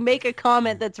 if you make a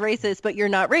comment that's racist, but you're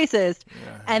not racist,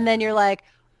 and then you're like,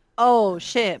 oh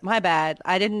shit, my bad,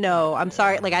 I didn't know, I'm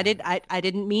sorry, like I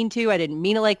didn't mean to, I didn't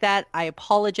mean it like that, I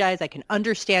apologize, I can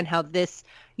understand how this,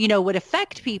 would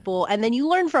affect people, and then you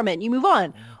learn from it and you move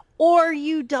on. Or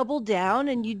you double down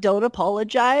and you don't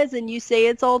apologize and you say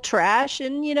it's all trash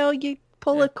and, you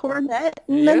pull a cornet,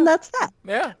 and then that's that.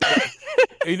 Yeah.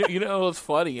 It's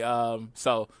funny.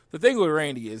 So the thing with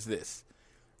Randy is this.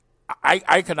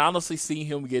 I can honestly see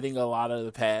him getting a lot of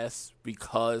the pass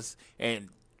because, and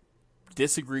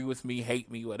disagree with me,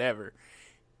 hate me, whatever,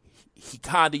 he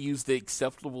kind of used the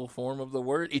acceptable form of the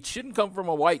word. It shouldn't come from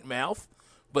a white mouth,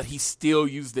 but he still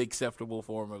used the acceptable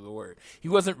form of the word. He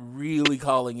wasn't really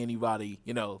calling anybody,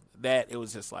 that. It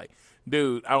was just like,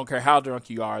 dude, I don't care how drunk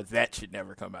you are, that should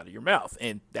never come out of your mouth.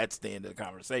 And that's the end of the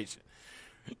conversation.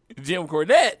 Jim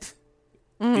Cornette,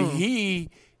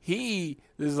 he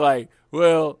is like,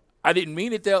 well, I didn't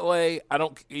mean it that way. I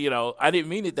didn't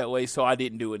mean it that way, so I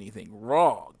didn't do anything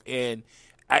wrong. And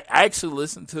I actually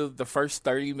listened to the first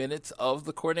 30 minutes of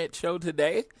the Cornette show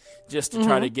today just to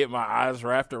try to get my eyes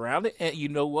wrapped around it. And you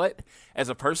know what? As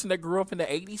a person that grew up in the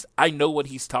 80s, I know what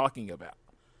he's talking about.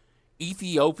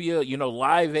 Ethiopia,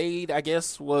 Live Aid, I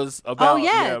guess, was about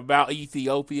about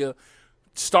Ethiopia.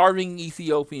 Starving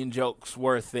Ethiopian jokes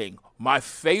were a thing. My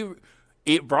favorite,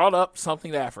 it brought up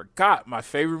something that I forgot. My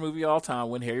favorite movie of all time,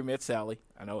 When Harry Met Sally.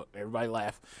 I know everybody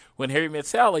laughed. When Harry Met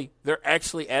Sally, they're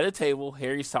actually at a table.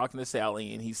 Harry's talking to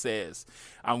Sally, and he says,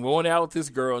 I'm going out with this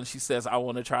girl, and she says, I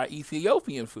want to try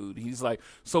Ethiopian food. He's like,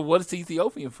 so what is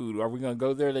Ethiopian food? Are we going to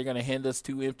go there? They're going to hand us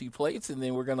 2 empty plates, and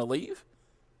then we're going to leave?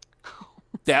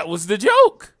 That was the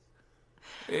joke.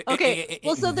 Okay,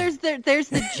 well, so there's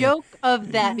the joke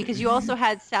of that because you also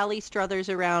had Sally Struthers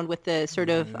around with the sort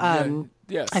of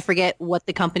yes. I forget what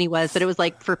the company was, but it was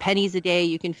like for pennies a day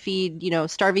you can feed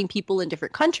starving people in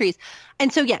different countries,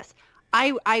 and so yes,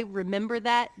 I remember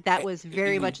that was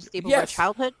very much a staple of our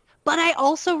childhood. But I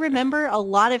also remember a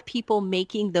lot of people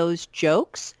making those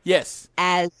jokes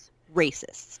as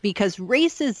racists because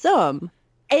racism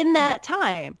in that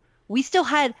time, we still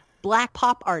had Black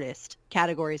pop artist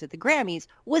categories at the Grammys,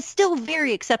 was still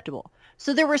very acceptable.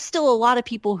 So there were still a lot of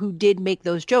people who did make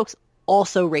those jokes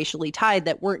also racially tied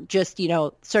that weren't just,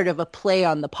 sort of a play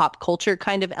on the pop culture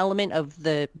kind of element of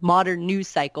the modern news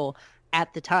cycle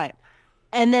at the time.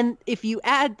 And then if you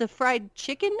add the fried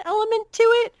chicken element to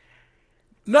it,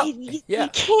 no, you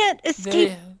can't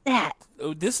escape that.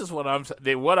 This is what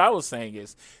what I was saying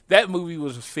is that movie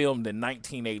was filmed in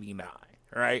 1989,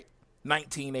 right?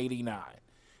 1989.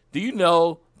 Do you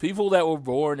know people that were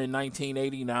born in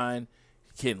 1989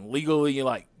 can legally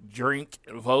drink,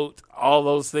 vote, all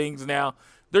those things now?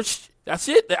 That's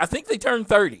it. I think they turned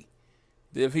 30.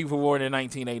 The people born in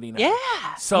 1989.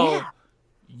 Yeah. So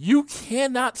you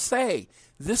cannot say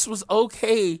this was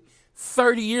okay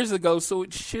 30 years ago, so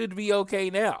it should be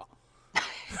okay now.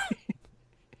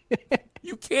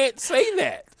 You can't say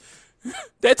that.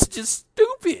 That's just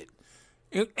stupid.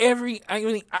 There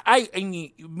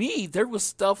was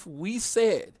stuff we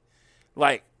said.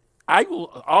 Like, I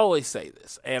will always say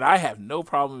this, and I have no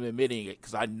problem admitting it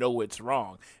because I know it's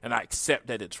wrong, and I accept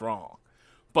that it's wrong.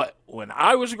 But when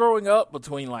I was growing up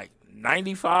between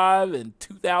 95 and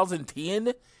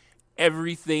 2010,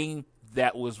 everything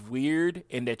that was weird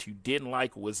and that you didn't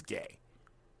like was gay.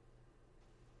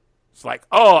 It's like,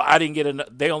 oh, I didn't get enough.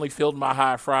 They only filled my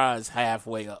high fries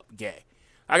halfway up. Gay.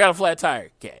 I got a flat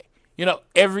tire. Gay.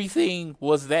 Everything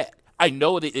was that. I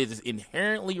know that it is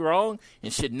inherently wrong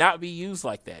and should not be used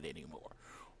like that anymore.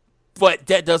 But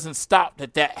that doesn't stop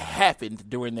that happened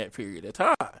during that period of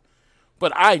time.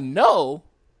 But I know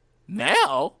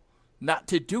now not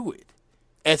to do it.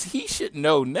 As he should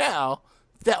know now,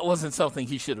 that wasn't something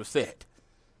he should have said.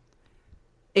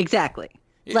 Exactly.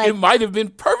 It might have been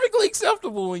perfectly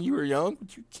acceptable when you were young,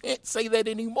 but you can't say that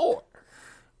anymore.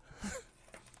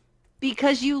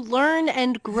 Because you learn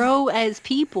and grow as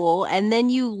people, and then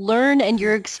you learn and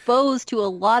you're exposed to a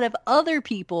lot of other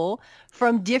people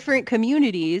from different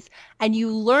communities, and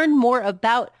you learn more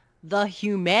about the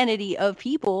humanity of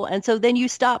people, and so then you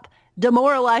stop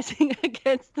demoralizing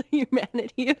against the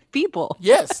humanity of people.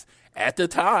 Yes. At the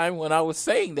time when I was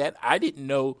saying that, I didn't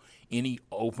know any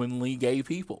openly gay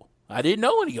people. I didn't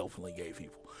know any openly gay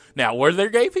people. Now, were there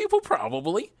gay people?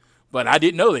 Probably. But I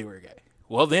didn't know they were gay.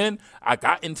 Well, then I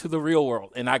got into the real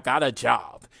world and I got a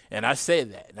job. And I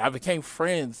said that. And I became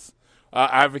friends.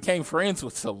 I became friends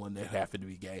with someone that happened to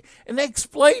be gay. And they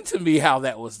explained to me how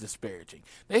that was disparaging.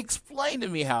 They explained to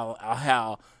me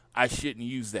how I shouldn't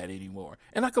use that anymore.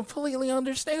 And I completely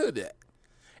understood that.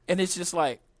 And it's just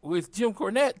like with Jim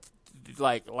Cornette,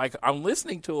 like I'm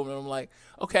listening to him and I'm like,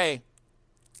 okay,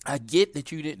 I get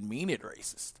that you didn't mean it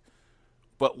racist.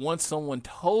 But once someone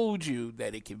told you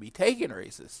that it can be taken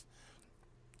racist,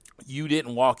 you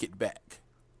didn't walk it back.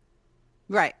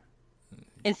 Right.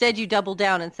 Instead, you doubled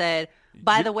down and said,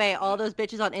 by the way, all those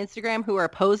bitches on Instagram who are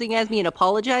posing as me and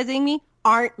apologizing me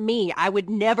aren't me. I would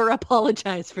never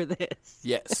apologize for this.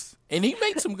 Yes. And he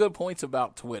made some good points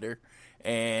about Twitter.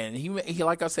 And he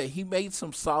like I said, he made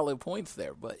some solid points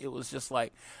there. But it was just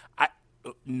like,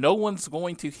 no one's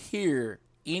going to hear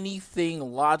anything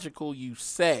logical you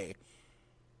say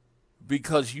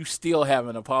because you still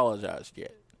haven't apologized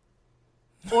yet.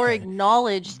 Or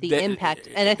acknowledge the impact.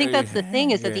 And I think that's the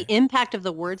thing is that the impact of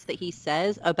the words that he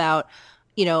says about,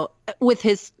 with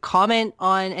his comment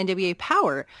on NWA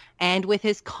Power and with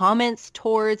his comments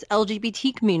towards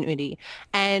LGBT community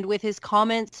and with his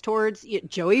comments towards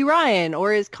Joey Ryan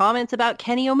or his comments about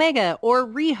Kenny Omega or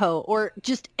Riho or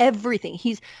just everything.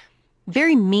 He's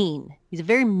very mean. He's a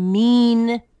very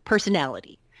mean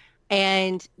personality.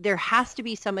 And there has to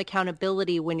be some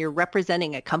accountability when you're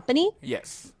representing a company.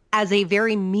 Yes. As a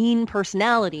very mean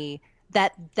personality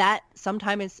that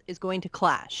sometimes is going to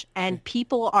clash. And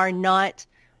people are not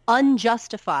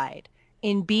unjustified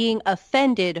in being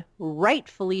offended,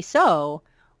 rightfully so,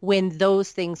 when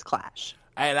those things clash.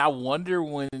 And I wonder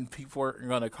when people are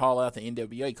going to call out the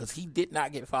NWA because he did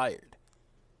not get fired.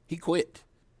 He quit.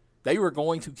 They were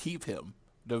going to keep him.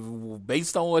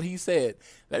 Based on what he said,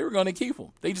 they were going to keep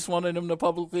him. They just wanted him to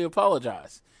publicly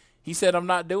apologize. He said, I'm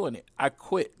not doing it. I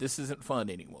quit. This isn't fun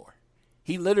anymore.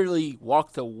 He literally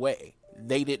walked away.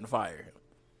 They didn't fire him.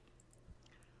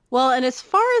 Well, and as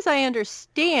far as I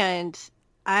understand,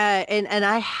 I'm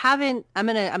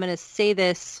gonna say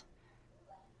this,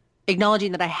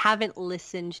 acknowledging that I haven't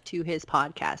listened to his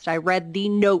podcast. I read the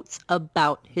notes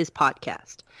about his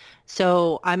podcast.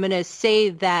 So I'm gonna say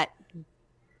that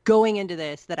going into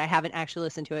this that I haven't actually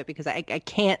listened to it because I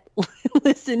can't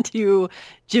listen to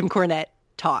Jim Cornette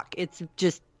talk. It's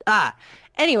just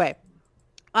anyway,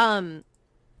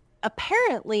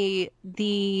 apparently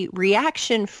the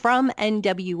reaction from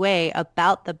NWA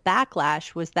about the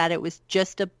backlash was that it was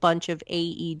just a bunch of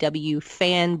AEW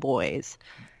fanboys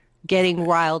getting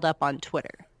riled up on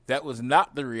Twitter. That was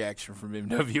not the reaction from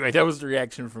NWA. That was the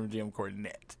reaction from Jim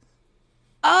Cornette.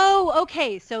 Oh,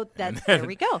 okay. So there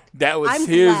we go. That was I'm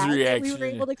his glad reaction. That we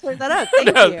were able to clear that up. Thank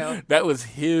you. That was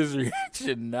his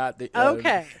reaction, not the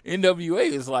Okay.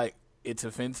 NWA is like, it's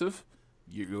offensive.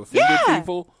 You offended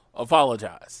people.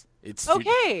 Apologize. It's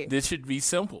okay. This should be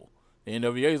simple. The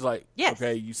NWA is like, yes.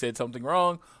 Okay, you said something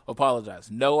wrong. Apologize.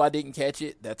 No, I didn't catch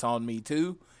it. That's on me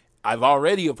too. I've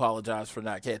already apologized for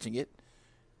not catching it.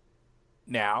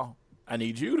 Now I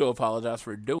need you to apologize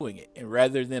for doing it. And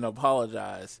rather than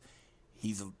apologize,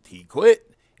 he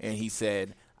quit and he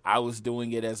said, I was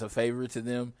doing it as a favor to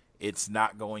them. It's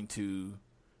not going to,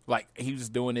 like, he was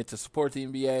doing it to support the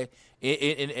NBA.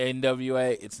 In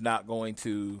NWA, it's not going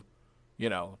to,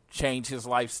 change his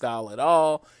lifestyle at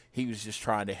all. He was just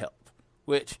trying to help,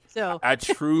 which I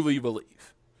truly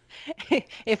believe.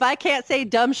 If I can't say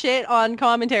dumb shit on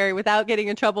commentary without getting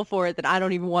in trouble for it, then I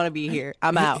don't even want to be here.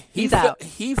 I'm out. He's out.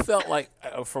 He felt like,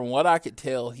 from what I could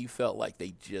tell, he felt like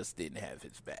they just didn't have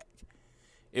his back.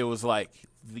 It was like,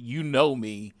 you know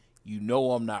me,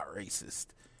 I'm not racist.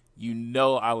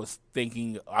 I was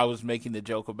making the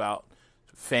joke about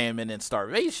famine and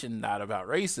starvation, not about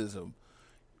racism.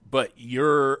 But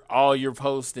all your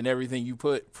posts and everything you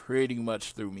put pretty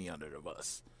much threw me under the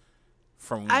bus.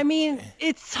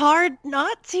 It's hard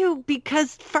not to,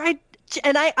 because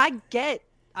and I get,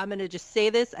 I'm going to just say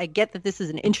this, I get that this is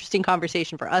an interesting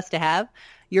conversation for us to have.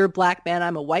 You're a black man,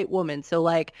 I'm a white woman. So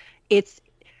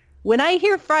when I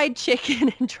hear fried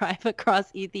chicken and drive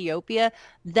across Ethiopia,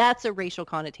 that's a racial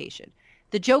connotation.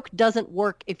 The joke doesn't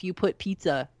work if you put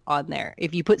pizza on there,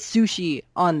 if you put sushi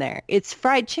on there. It's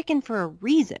fried chicken for a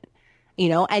reason,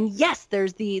 And yes,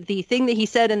 there's the thing that he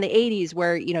said in the 80s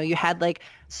where, you had like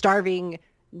starving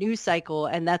news cycle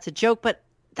and that's a joke, but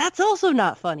that's also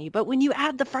not funny. But when you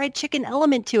add the fried chicken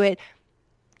element to it,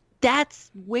 that's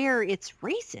where it's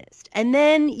racist. And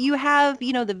then you have,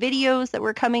 the videos that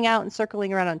were coming out and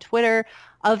circling around on Twitter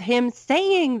of him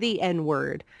saying the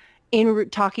N-word in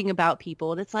talking about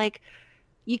people. And it's like,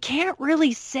 you can't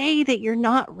really say that you're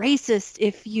not racist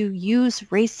if you use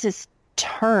racist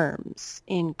terms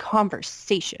in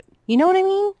conversation. You know what I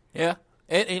mean? Yeah.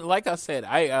 And like I said,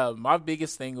 my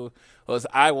biggest thing was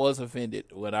I was offended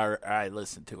when I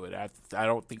listened to it. I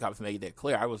don't think I've made that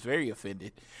clear. I was very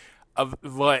offended.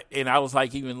 And I was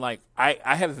like, I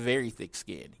have very thick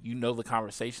skin. The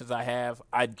conversations I have,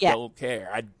 I don't care.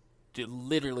 I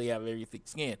literally have very thick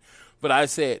skin. But I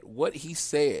said, what he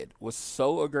said was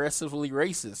so aggressively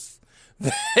racist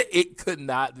that it could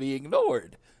not be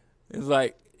ignored.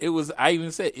 I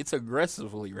even said, it's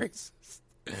aggressively racist.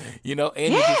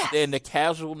 And the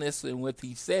casualness in what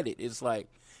he said it's like,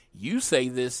 you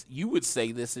would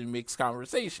say this in mixed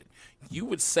conversation. You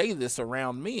would say this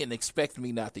around me and expect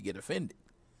me not to get offended.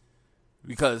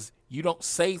 Because you don't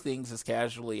say things as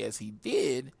casually as he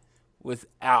did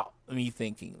without me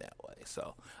thinking that way.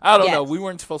 So, I don't know. We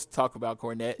weren't supposed to talk about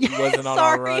Cornette. He wasn't on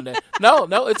our rundown.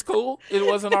 No, it's cool. It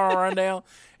wasn't on our rundown.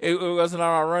 It wasn't on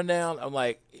our rundown. I'm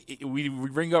like, we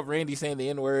bring up Randy saying the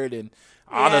N-word, and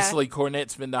honestly,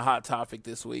 Cornette's been the hot topic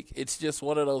this week. It's just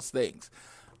one of those things.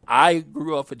 I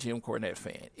grew up a Jim Cornette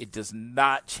fan. It does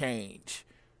not change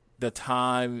the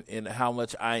time and how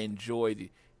much I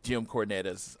enjoyed Jim Cornette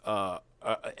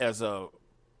as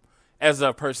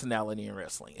a personality in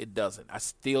wrestling. It doesn't. I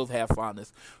still have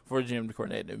fondness for Jim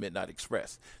Cornette and the Midnight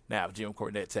Express. Now, if Jim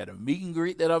Cornette's at a meet and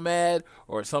greet that I'm at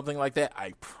or something like that,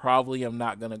 I probably am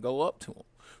not going to go up to him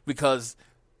because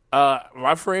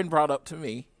my friend brought up to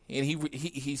me, and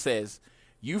he says,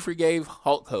 you forgave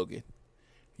Hulk Hogan.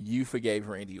 You forgave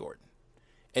Randy Orton.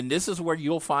 And this is where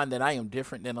you'll find that I am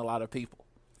different than a lot of people.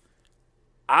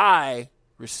 I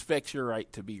respect your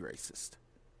right to be racist.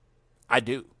 I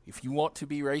do. If you want to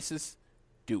be racist,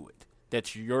 do it.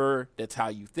 That's how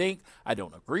you think. I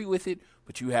don't agree with it,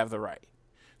 but you have the right.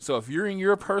 So if you're in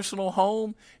your personal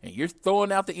home and you're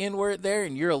throwing out the N-word there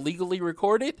and you're illegally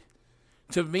recorded,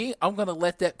 to me, I'm going to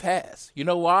let that pass. You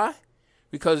know why?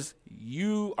 Because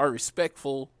you are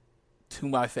respectful to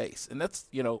my face. And that's,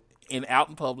 out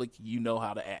in public, you know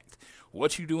how to act.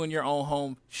 What you do in your own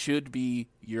home should be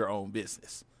your own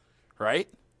business, right?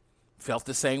 Felt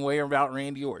the same way about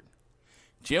Randy Orton.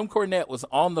 Jim Cornette was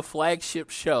on the flagship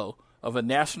show of a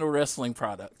national wrestling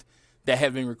product that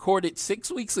had been recorded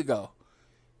 6 weeks ago.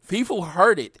 People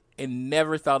heard it and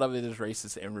never thought of it as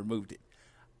racist and removed it.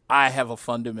 I have a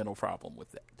fundamental problem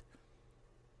with that.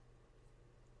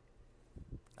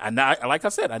 Like I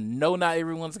said, I know not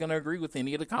everyone's going to agree with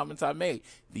any of the comments I made.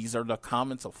 These are the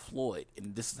comments of Floyd,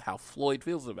 and this is how Floyd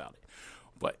feels about it.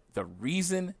 But the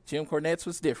reason Jim Cornette's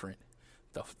was different,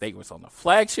 they was on the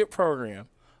flagship program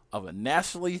of a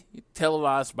nationally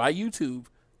televised by YouTube.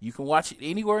 You can watch it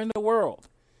anywhere in the world.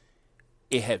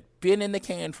 It had been in the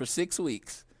can for 6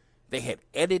 weeks. They had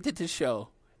edited the show,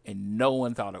 and no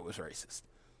one thought it was racist.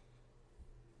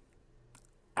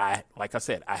 Like I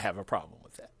said, I have a problem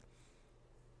with that.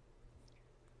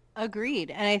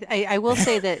 Agreed. And I will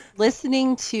say that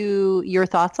listening to your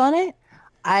thoughts on it,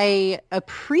 I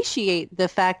appreciate the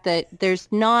fact that there's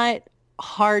not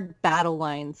hard battle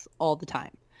lines all the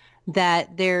time,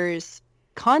 that there's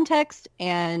context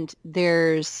and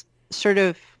there's sort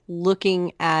of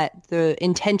looking at the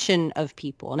intention of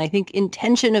people. And I think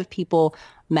intention of people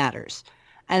matters.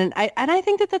 And I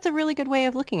think that that's a really good way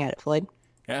of looking at it, Floyd.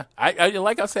 Yeah, I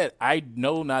like I said, I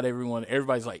know not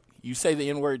everybody's like, you say the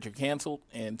N-word, you're canceled,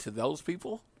 and to those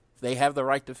people, they have the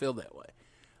right to feel that way.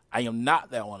 I am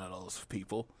not that one of those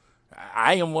people.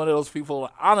 I am one of those people,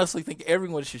 I honestly think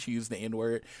everyone should use the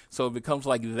N-word, so it becomes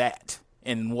like that,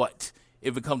 and what?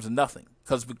 It becomes nothing.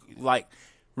 Because, like,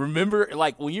 remember,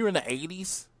 like, when you were in the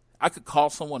 80s, I could call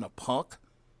someone a punk,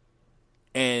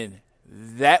 and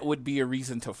that would be a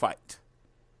reason to fight.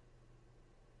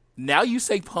 Now you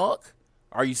say punk,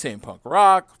 are you saying punk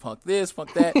rock, punk this,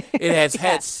 punk that? It has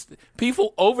had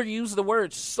people overuse the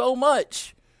word so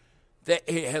much that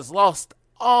it has lost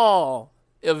all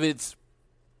of its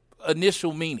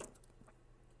initial meaning.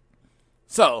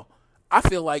 So I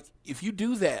feel like if you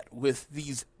do that with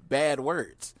these bad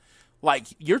words, like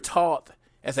you're taught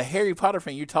as a Harry Potter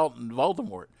fan, you're taught in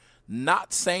Voldemort,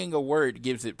 not saying a word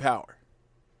gives it power.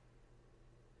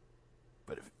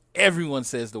 But if everyone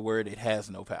says the word, it has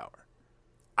no power.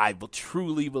 I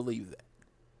truly believe that.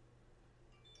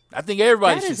 I think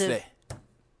everybody should say.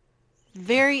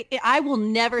 I will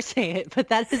never say it, but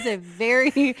that is a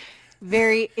very,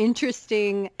 very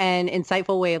interesting and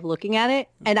insightful way of looking at it.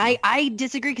 And I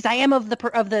disagree because I am of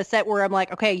the set where I'm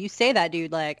like, okay, you say that,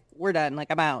 dude, like we're done, like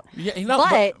I'm out. Yeah,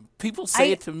 but people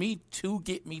say it to me to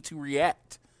get me to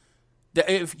react.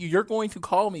 If you're going to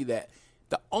call me that,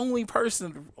 the only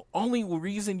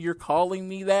reason you're calling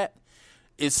me that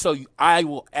is so I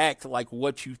will act like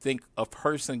what you think a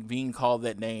person being called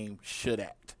that name should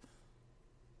act.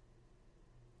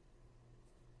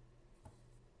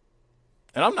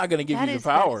 And I'm not going to give you the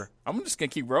power. I'm just going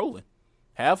to keep rolling.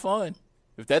 Have fun.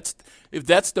 If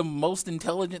that's the most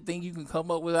intelligent thing you can come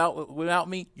up without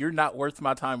me, you're not worth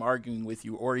my time arguing with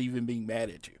you or even being mad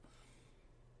at you.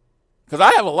 Because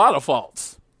I have a lot of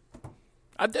faults.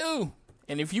 I do.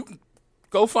 And if you can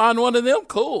go find one of them,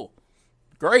 cool.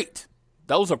 Great.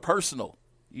 Those are personal.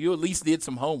 You at least did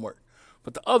some homework.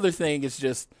 But the other thing is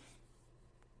just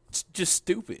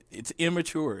stupid. It's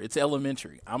immature. It's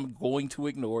elementary. I'm going to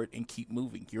ignore it and keep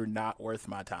moving. You're not worth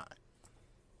my time.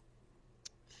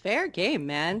 Fair game,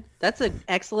 man. That's an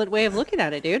excellent way of looking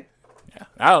at it, dude. Yeah,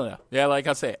 I don't know. Yeah, like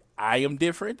I said, I am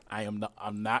different.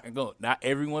 Not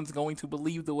everyone's going to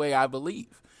believe the way I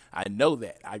believe. I know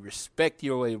that. I respect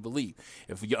your way of belief.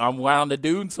 If I'm around the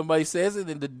dude and somebody says it,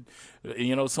 and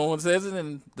someone says it,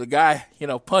 and the guy,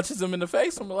 punches him in the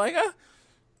face, I'm like,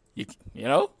 you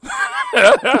know.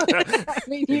 I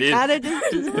mean, you kind of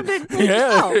just deserved it.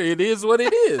 Yeah, it is what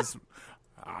it is.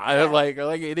 I like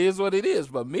it is what it is.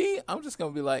 But me, I'm just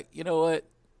gonna be like, you know what?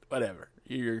 Whatever.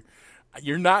 You're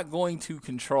not going to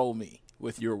control me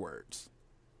with your words.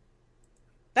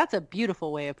 That's a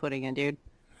beautiful way of putting it, dude.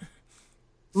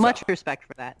 Much respect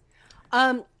for that.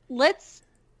 I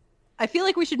feel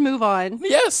like we should move on.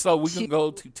 Yes, so we can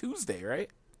go to Tuesday, right?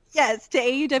 Yes, to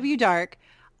AEW Dark.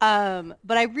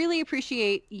 But I really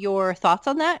appreciate your thoughts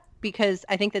on that because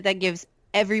I think that gives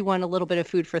everyone a little bit of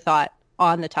food for thought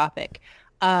on the topic.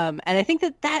 And I think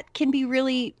that can be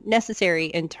really necessary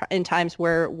in times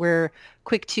where we're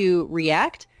quick to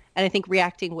react. And I think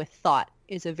reacting with thought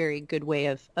is a very good way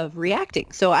of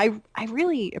reacting. So I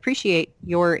really appreciate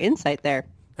your insight there.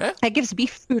 Yeah. That gives me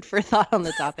food for thought on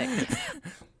the topic.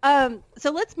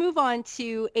 So let's move on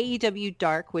to AEW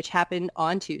Dark, which happened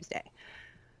on Tuesday.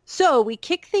 So we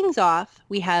kick things off.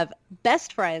 We have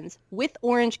Best Friends with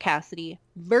Orange Cassidy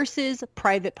versus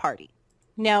Private Party.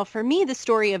 Now, for me, the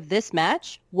story of this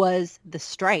match was the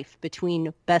strife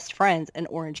between Best Friends and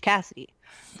Orange Cassidy.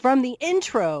 From the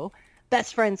intro,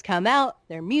 Best Friends come out,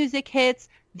 their music hits,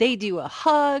 they do a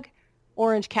hug.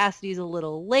 Orange Cassidy's a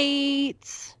little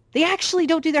late. They actually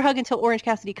don't do their hug until Orange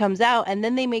Cassidy comes out, and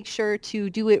then they make sure to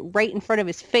do it right in front of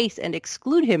his face and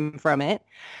exclude him from it.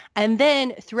 And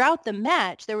then throughout the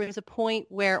match, there was a point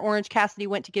where Orange Cassidy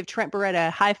went to give Trent Barretta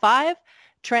a high five.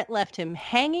 Trent left him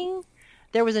hanging.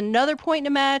 There was another point in the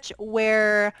match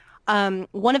where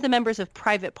one of the members of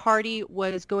Private Party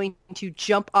was going to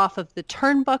jump off of the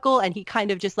turnbuckle, and he kind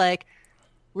of just like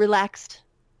relaxed,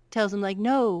 tells him like,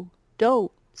 no, don't.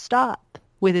 stop,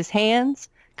 with his hands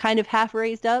kind of half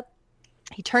raised up.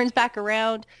 He turns back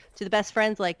around to the best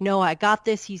friends like, no, I got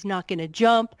this. He's not going to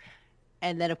jump.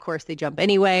 And then, of course, they jump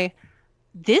anyway.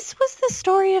 This was the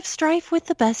story of strife with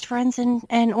the best friends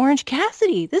and Orange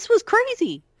Cassidy. This was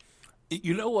crazy.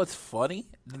 You know what's funny?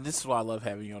 This is why I love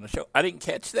having you on the show. I didn't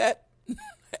catch that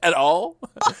at all.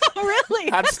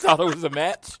 Really? I just thought it was a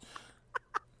match.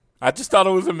 I just thought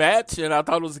it was a match, and I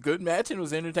thought it was a good match, and it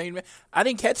was entertainment. I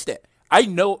didn't catch that. I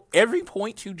know every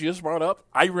point you just brought up,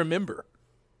 I remember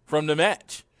from the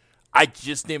match. I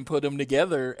just didn't put them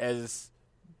together as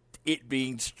it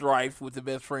being strife with the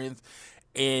best friends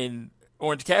and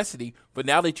Orange Cassidy. But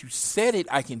now that you said it,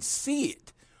 I can see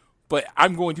it. But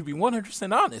I'm going to be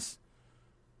 100% honest.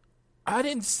 I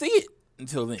didn't see it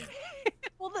until then.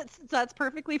 Well, that's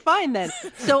perfectly fine then.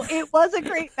 So it was a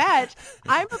great match.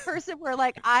 I'm a person where,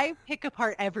 like, I pick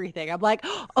apart everything. I'm like,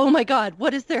 oh my God,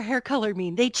 what does their hair color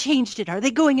mean? They changed it. Are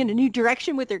they going in a new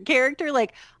direction with their character?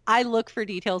 Like, I look for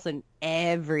details in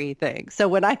everything. So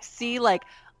when I see, like,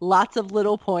 lots of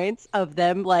little points of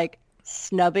them, like,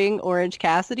 snubbing Orange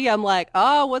Cassidy, I'm like,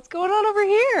 oh, what's going on over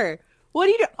here? What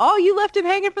do you do? Oh, you left him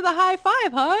hanging for the high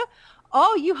five, huh?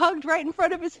 Oh, you hugged right in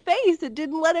front of his face and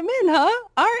didn't let him in, huh?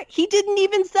 All right. He didn't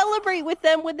even celebrate with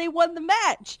them when they won the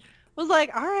match. I was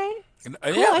like, all right.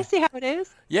 Cool, yeah. I see how it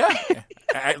is. Yeah.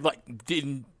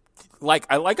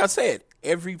 Like I said,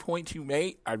 every point you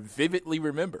made, I vividly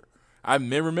remember. I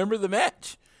remember the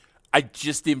match. I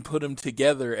just didn't put them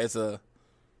together as a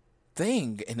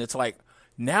thing. And it's like,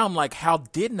 now I'm like, how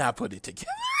didn't I put it together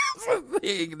as a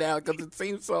thing now? Because it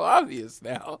seems so obvious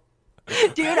now.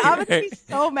 Dude, I'm going to be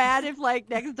so mad if, like,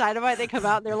 next Dynamite they come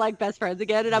out and they're, like, best friends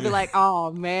again. And I'll be like,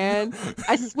 oh, man,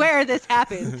 I swear this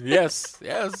happened. Yes.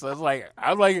 I'm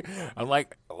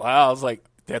like, wow. I was like,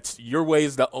 that's your way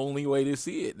is the only way to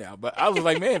see it now. But I was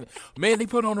like, man, they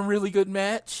put on a really good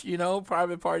match. You know,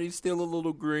 Private Party's still a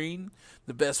little green.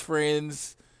 The best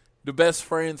friends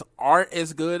aren't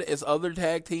as good as other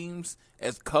tag teams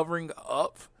as covering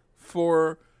up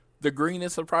for the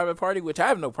greenness of Private Party, which I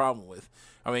have no problem with.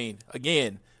 I mean,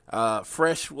 again,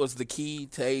 fresh was the key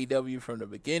to AEW from the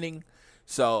beginning.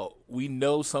 So we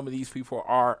know some of these people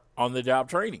are on the job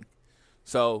training.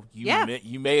 So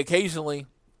you may occasionally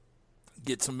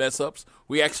get some mess ups.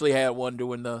 We actually had one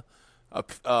doing the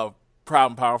Proud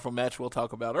and Powerful match we'll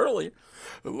talk about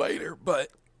later. But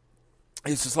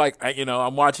it's just like,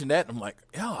 I'm watching that and I'm like,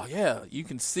 oh, yeah, you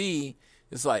can see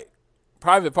it's like,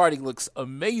 Private Party looks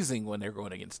amazing when they're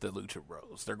going against the Lucha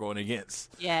Bros. They're going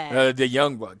against the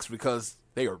Young Bucks because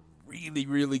they are really,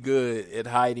 really good at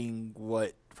hiding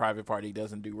what Private Party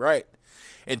doesn't do right.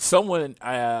 And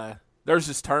there's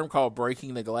this term called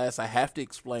breaking the glass. I have to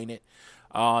explain it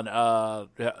on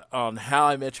How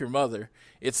I Met Your Mother.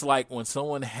 It's like when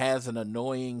someone has an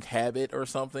annoying habit or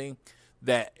something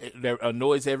that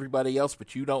annoys everybody else,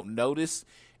 but you don't notice,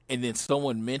 and then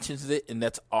someone mentions it, and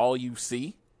that's all you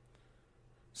see.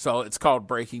 So it's called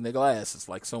breaking the glass. It's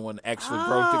like someone actually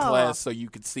broke the glass so you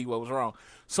could see what was wrong.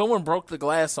 Someone broke the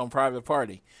glass on Private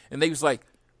Party, and they was like,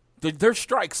 their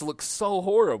strikes look so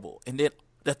horrible. And then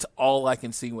that's all I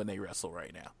can see when they wrestle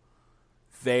right now.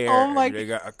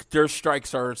 Their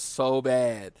strikes are so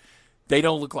bad. They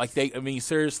don't look like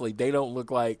seriously, they don't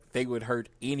look like they would hurt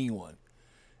anyone.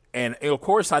 And of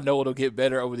course, I know it'll get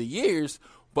better over the years,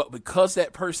 but because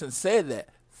that person said that,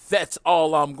 that's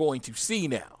all I'm going to see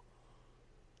now.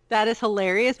 That is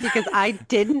hilarious because I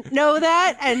didn't know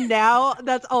that, and now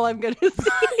that's all I'm going to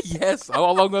see. Yes,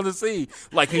 all I'm going to see.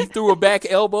 Like, he threw a back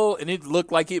elbow, and it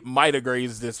looked like it might have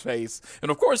grazed his face. And,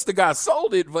 of course, the guy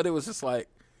sold it, but it was just like,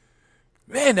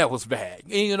 man, that was bad.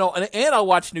 And, and I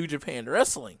watch New Japan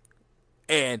Wrestling,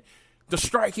 and the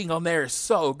striking on there is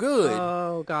so good.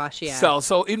 Oh, gosh, yeah.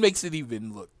 So it makes it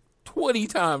even look 20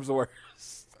 times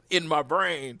worse in my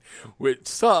brain, which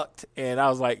sucked. And I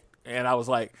was like,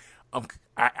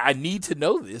 I need to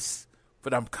know this,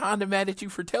 but I'm kind of mad at you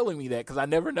for telling me that because I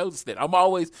never noticed it.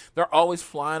 They're always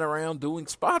flying around doing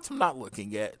spots. I'm not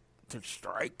looking at their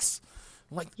strikes.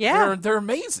 I'm like, they're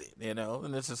amazing, and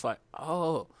it's just like,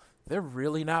 oh, they're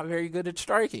really not very good at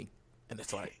striking. And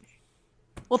it's like,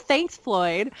 well, thanks,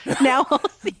 Floyd. Now I'll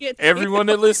see it. Everyone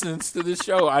that listens to this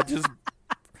show,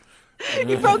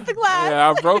 you broke the glass. Yeah,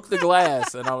 I broke the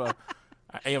glass, and I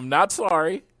am not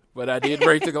sorry, but I did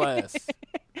break the glass.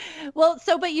 Well,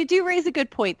 but you do raise a good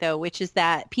point, though, which is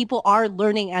that people are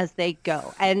learning as they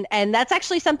go. And that's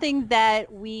actually something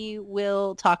that we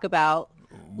will talk about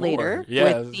later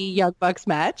with the Young Bucks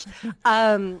match.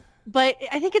 But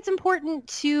I think it's important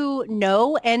to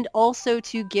know and also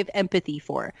to give empathy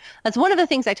for. That's one of the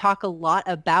things I talk a lot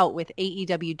about with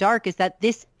AEW Dark is that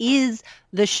this is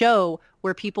the show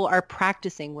where people are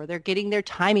practicing, where they're getting their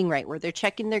timing right, where they're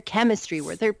checking their chemistry,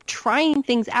 where they're trying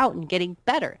things out and getting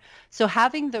better. So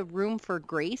having the room for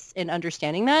grace and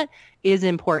understanding that is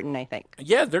important, I think.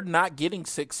 Yeah, they're not getting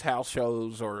 6 house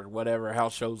shows or whatever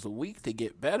house shows a week to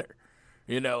get better.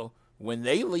 You know, when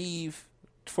they leave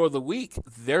for the week,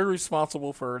 they're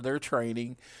responsible for their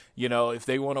training. You know, if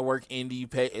they want to work indie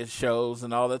shows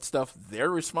and all that stuff, they're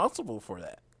responsible for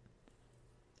that.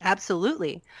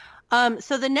 Absolutely.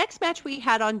 So the next match we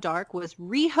had on Dark was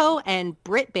Riho and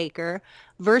Britt Baker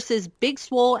versus Big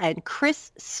Swole and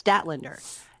Chris Statlander.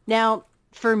 Now,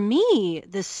 for me,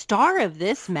 the star of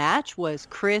this match was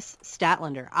Chris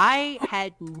Statlander. I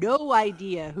had no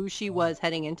idea who she was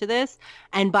heading into this.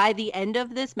 And by the end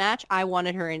of this match, I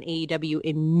wanted her in AEW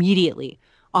immediately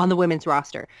on the women's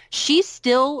roster. She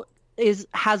still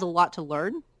has a lot to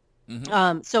learn.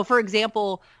 Mm-hmm. So, for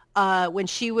example, when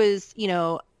she was,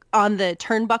 on the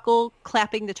turnbuckle,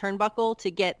 clapping the turnbuckle to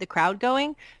get the crowd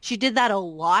going, she did that a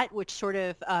lot, which sort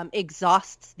of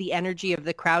exhausts the energy of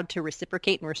the crowd to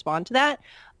reciprocate and respond to that.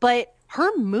 But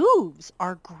her moves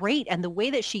are great, and the way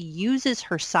that she uses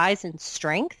her size and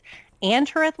strength and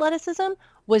her athleticism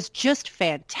was just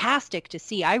fantastic to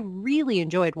see. I really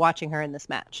enjoyed watching her in this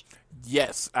match.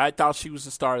 Yes, I thought she was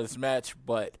the star of this match,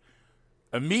 but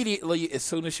immediately, as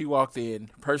soon as she walked in,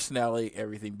 personality,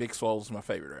 everything, Big Swole is my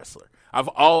favorite wrestler.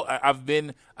 I've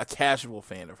been a casual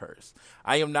fan of hers.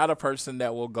 I am not a person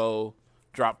that will go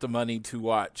drop the money to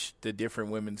watch the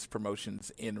different women's promotions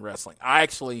in wrestling. I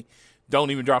actually don't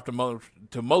even drop to most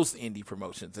indie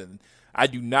promotions, and I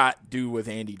do not do what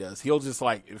Andy does. He'll just,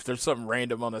 like, if there's something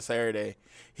random on a Saturday,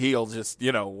 he'll just,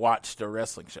 watch the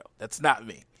wrestling show. That's not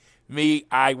me. Me,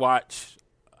 I watch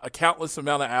a countless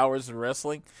amount of hours of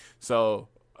wrestling, so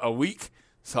a week.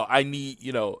 So I need,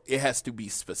 it has to be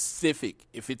specific.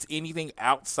 If it's anything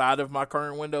outside of my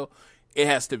current window, it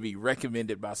has to be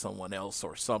recommended by someone else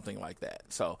or something like that.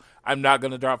 So I'm not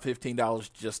going to drop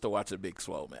 $15 just to watch a Big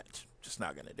Swole match. Just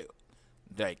not going to do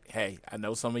it. Like, hey, I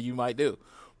know some of you might do,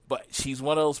 but she's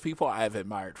one of those people I've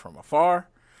admired from afar.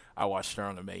 I watched her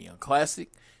on the Mae Young Classic.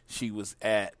 She was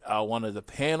at one of the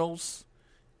panels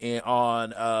she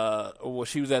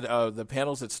was at the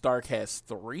panels at StarCast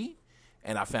 3.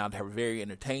 And I found her very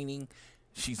entertaining.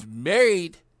 She's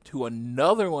married to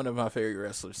another one of my favorite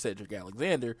wrestlers, Cedric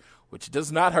Alexander, which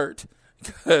does not hurt,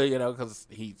 because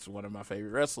he's one of my favorite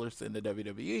wrestlers in the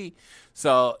WWE.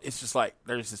 So it's just like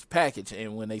there's this package.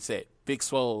 And when they said Big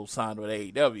Swole signed with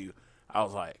AEW, I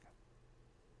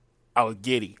was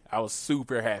giddy. I was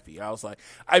super happy. I was like,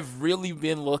 I've really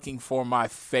been looking for my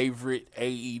favorite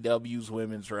AEW's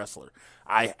women's wrestler.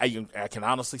 I can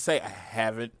honestly say I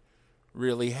haven't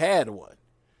really had one,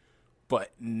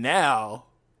 but now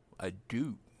I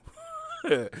do.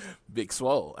 Big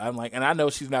Swole. I'm like, and I know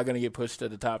she's not going to get pushed to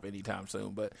the top anytime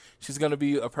soon, but she's going to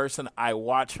be a person I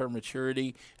watch her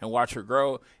maturity and watch her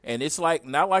grow. And it's like,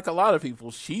 not like a lot of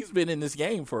people, she's been in this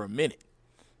game for a minute,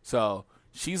 so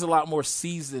she's a lot more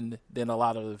seasoned than a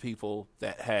lot of the people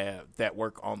that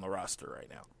work on the roster right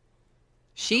now.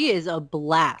 She is a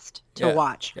blast to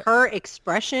watch. Yeah. Her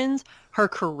expressions, her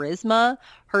charisma,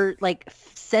 her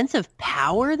sense of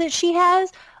power that she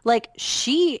has,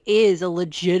 she is a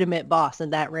legitimate boss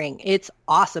in that ring. It's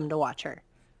awesome to watch her.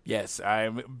 Yes,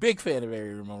 I'm a big fan of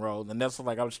Ariel Monroe, and that's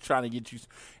I was trying to get you.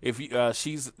 If you,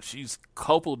 she's a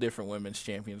couple different women's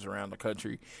champions around the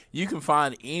country. You can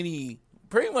find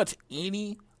pretty much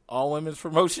any all women's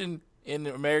promotion in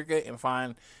America and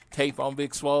find tape on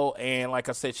Big Swole. And like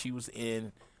I said, she was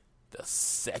in the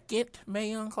second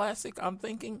Mae Young Classic, I'm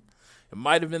thinking. It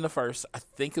might have been the first. I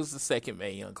think it was the second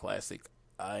Mae Young Classic.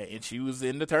 And she was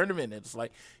in the tournament. It's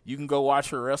like, you can go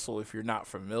watch her wrestle if you're not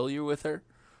familiar with her.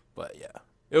 But yeah,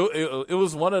 it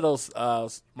was one of those,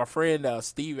 my friend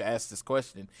Steve asked this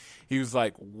question. He was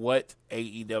like, what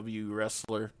AEW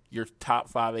wrestler, your top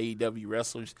 5 AEW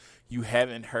wrestlers you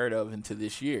haven't heard of until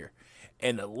this year?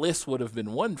 And the list would have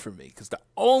been one for me, because the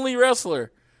only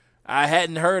wrestler I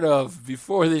hadn't heard of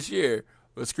before this year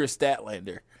was Chris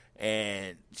Statlander.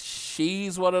 And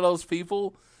she's one of those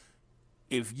people,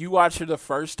 if you watch her the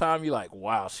first time, you're like,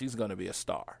 wow, she's going to be a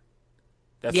star.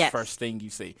 That's the first thing you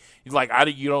see. You're like,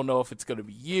 you don't know if it's going to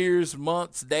be years,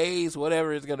 months, days,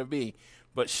 whatever it's going to be.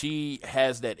 But she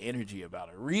has that energy about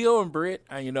her. Rio and Britt,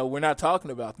 we're not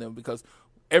talking about them because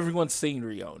everyone's seen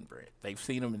Rio and Britt. They've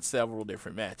seen them in several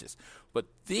different matches. But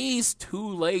these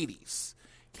two ladies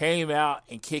came out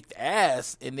and kicked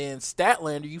ass, and then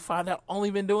Statlander, you find out, only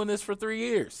been doing this for 3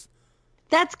 years.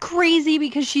 That's crazy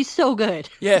because she's so good.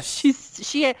 Yes.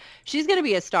 She's going to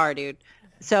be a star, dude.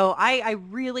 So I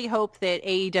really hope that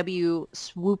AEW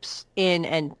swoops in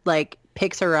and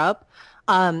picks her up.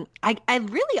 I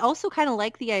really also kind of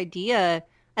like the idea,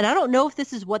 and I don't know if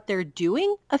this is what they're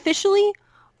doing officially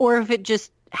or if it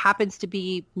just happens to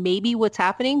be maybe what's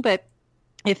happening, but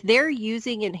if they're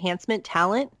using enhancement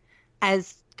talent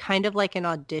as kind of like an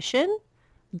audition,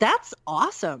 that's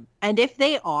awesome. And if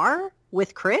they are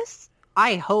with Chris,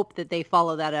 I hope that they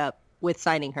follow that up with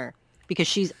signing her because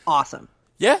she's awesome.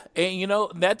 Yeah, and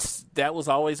that was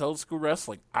always old school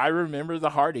wrestling. I remember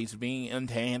the Hardys being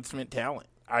enhancement talent.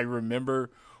 I remember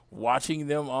watching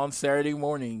them on Saturday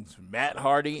mornings, Matt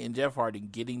Hardy and Jeff Hardy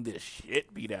getting the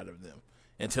shit beat out of them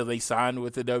until they signed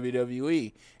with the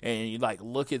WWE. And you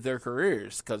look at their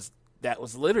careers, because that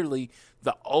was literally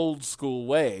the old school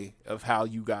way of how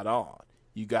you got on.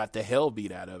 You got the hell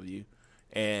beat out of you,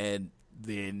 and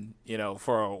then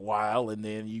for a while, and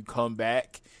then you come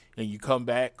back. And you come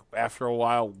back after a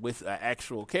while with an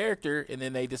actual character, and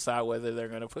then they decide whether they're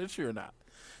going to push you or not.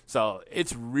 So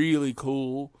it's really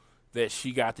cool that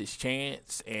she got this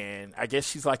chance, and I guess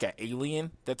she's like an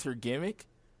alien. That's her gimmick.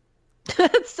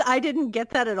 I didn't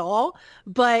get that at all,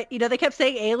 but they kept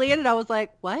saying alien, and I was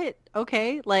like, what?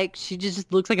 Okay, she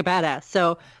just looks like a badass.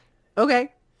 So,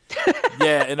 okay.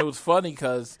 Yeah, and it was funny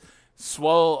because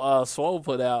Swole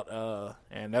put out,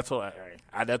 and that's what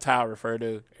that's how I refer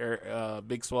to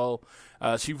Big Swole.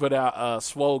 She put out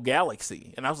Swole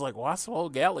Galaxy, and I was like, why Swole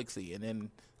Galaxy? And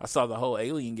then I saw the whole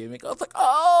alien gimmick. I was like,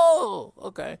 oh,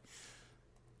 okay.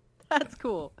 That's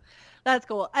cool. That's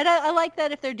cool. And I like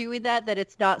that if they're doing that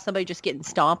it's not somebody just getting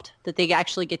stomped, that they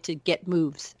actually get to get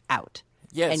moves out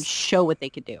and show what they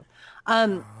could do.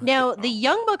 Now, the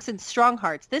Young Bucks and Strong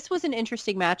Hearts, this was an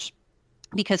interesting match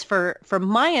because from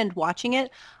my end watching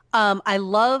it, I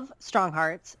love Strong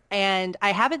Hearts, and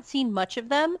I haven't seen much of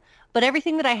them, but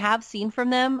everything that I have seen from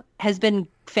them has been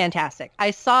fantastic.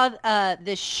 I saw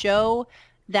this show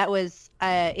that was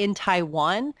in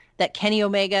Taiwan that Kenny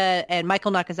Omega and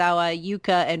Michael Nakazawa,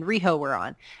 Yuka, and Riho were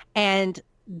on. And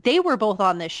they were both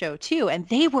on this show too, and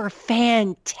they were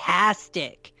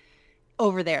fantastic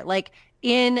over there.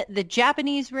 In the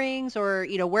Japanese rings or,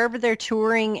 wherever they're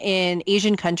touring in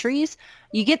Asian countries,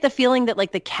 you get the feeling that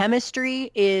the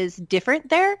chemistry is different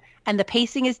there, and the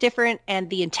pacing is different, and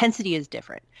the intensity is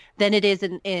different than it is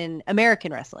in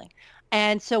American wrestling.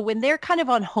 And so when they're kind of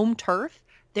on home turf,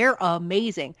 they're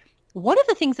amazing. One of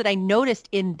the things that I noticed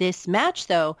in this match,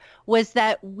 though, was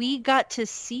that we got to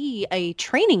see a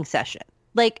training session.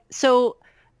 So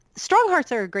Strong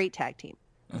Hearts are a great tag team.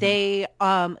 Mm-hmm. They,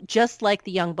 just like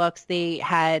the Young Bucks, they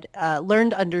had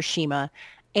learned under Shima,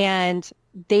 and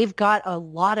they've got a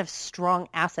lot of strong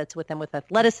assets with them, with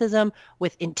athleticism,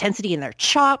 with intensity in their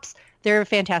chops. They're a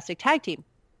fantastic tag team.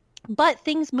 But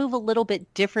things move a little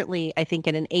bit differently, I think,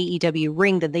 in an AEW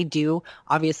ring than they do,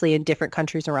 obviously, in different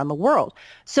countries around the world.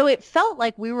 So it felt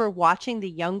like we were watching the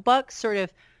Young Bucks sort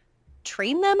of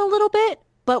train them a little bit,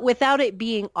 but without it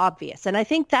being obvious. And I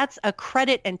think that's a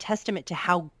credit and testament to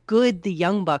how good the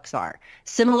Young Bucks are,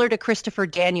 similar to Christopher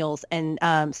Daniels and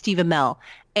Steve Amell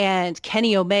and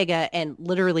Kenny Omega and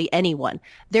literally anyone.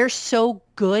 They're so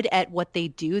good at what they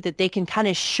do that they can kind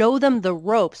of show them the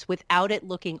ropes without it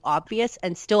looking obvious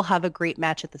and still have a great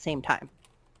match at the same time.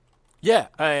 Yeah,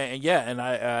 and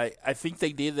I think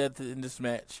they did that in this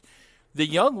match. The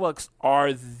Young Bucks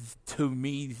are, to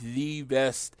me, the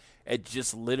best at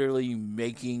just literally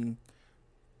making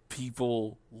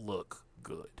people look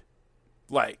good.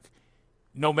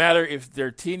 No matter if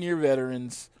they're 10-year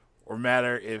veterans or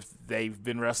matter if they've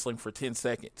been wrestling for 10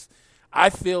 seconds, I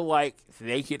feel like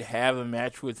they could have a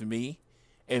match with me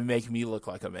and make me look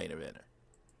like a main eventer.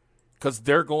 Because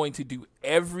they're going to do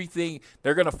everything.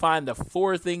 They're going to find the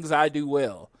 4 things I do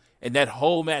well, and that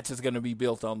whole match is going to be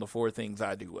built on the 4 things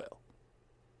I do well.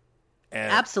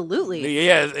 And absolutely.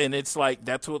 Yeah, and it's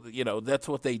that's what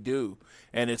they do.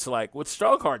 And it's with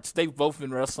Strong Hearts, they've both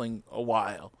been wrestling a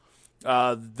while.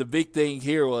 The big thing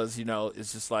here was,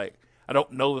 it's just I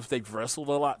don't know if they've wrestled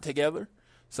a lot together.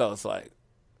 So it's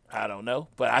I don't know.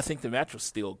 But I think the match was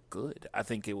still good. I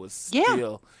think it was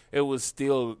still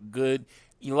good.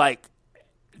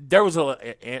 There was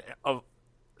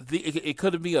it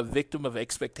could be a victim of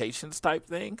expectations type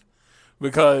thing,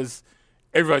 because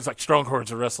everybody's like, Strong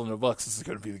Hearts are wrestling the Bucks. This is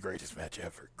going to be the greatest match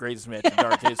ever. Greatest match in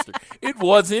dark history. It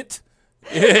wasn't.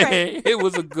 It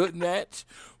was a good match.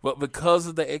 But because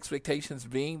of the expectations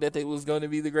being that it was going to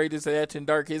be the greatest match in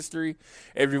dark history,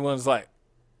 everyone's like,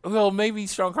 well, maybe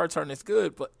Strong Hearts aren't as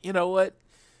good. But you know what?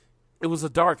 It was a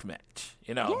dark match.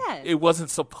 It wasn't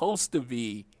supposed to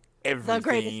be everything. The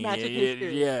greatest match in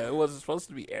history. Yeah, it wasn't supposed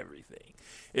to be everything.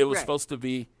 It was supposed to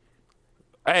be,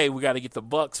 hey, we got to get the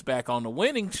Bucks back on the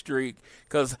winning streak,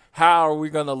 because how are we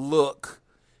going to look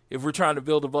if we're trying to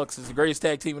build the Bucks as the greatest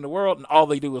tag team in the world, and all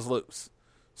they do is lose.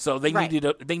 So they needed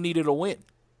a win,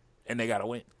 and they got a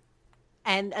win.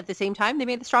 And at the same time, they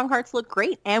made the Strong Hearts look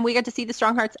great. And we got to see the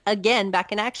Strong Hearts again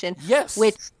back in action. Yes.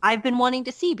 Which I've been wanting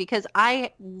to see because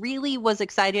I really was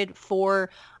excited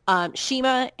for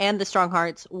Shima and the Strong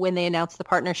Hearts when they announced the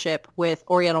partnership with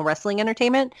Oriental Wrestling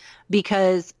Entertainment,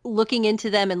 because looking into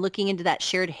them and looking into that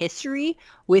shared history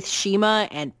with Shima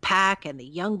and Pac and the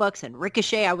Young Bucks and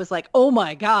Ricochet, I was like, oh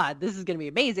my God, this is going to be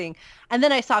amazing. And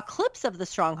then I saw clips of the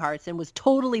Strong Hearts and was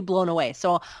totally blown away.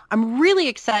 So I'm really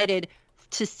excited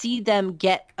to see them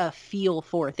get a feel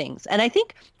for things. And I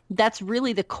think that's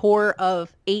really the core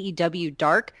of AEW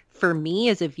Dark for me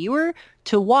as a viewer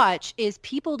to watch, is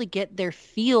people to get their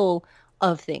feel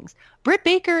of things. Britt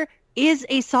Baker is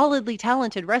a solidly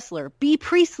talented wrestler. Bea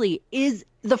Priestley is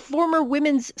the former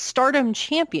women's Stardom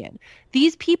champion.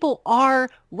 These people are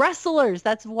wrestlers.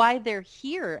 That's why they're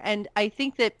here. And I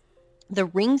think that the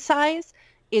ring size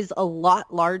is a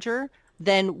lot larger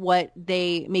than what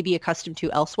they may be accustomed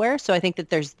to elsewhere. So I think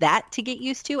that there's that to get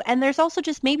used to. And there's also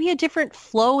just maybe a different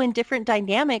flow and different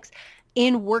dynamics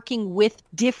in working with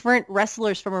different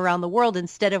wrestlers from around the world,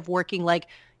 instead of working like,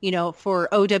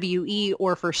 for OWE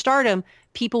or for Stardom,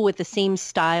 people with the same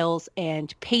styles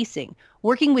and pacing.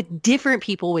 Working with different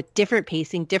people with different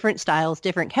pacing, different styles,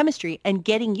 different chemistry, and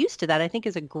getting used to that, I think,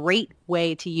 is a great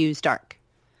way to use Dark.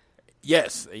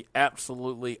 Yes,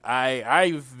 absolutely.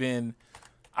 I've been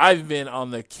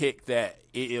on the kick that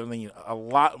a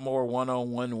lot more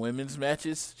one-on-one women's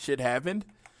matches should happen.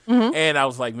 Mm-hmm. And I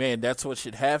was like, man, that's what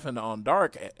should happen on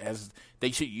Dark, as they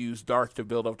should use Dark to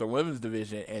build up their women's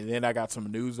division. And then I got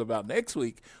some news about next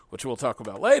week, which we'll talk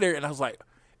about later. And I was like,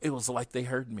 it was like they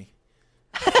heard me.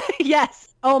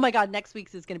 Yes. Oh my God. Next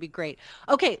week's is going to be great.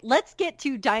 Okay. Let's get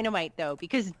to Dynamite though,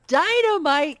 because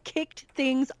Dynamite kicked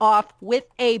things off with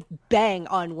a bang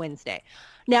on Wednesday.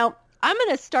 Now, I'm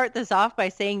going to start this off by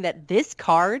saying that this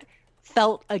card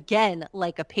felt again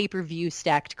like a pay-per-view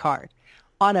stacked card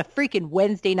on a freaking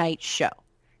Wednesday night show.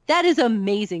 That is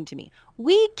amazing to me.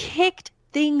 We kicked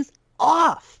things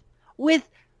off with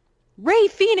Rey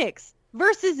Fénix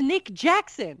versus Nick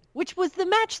Jackson, which was the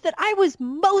match that I was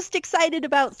most excited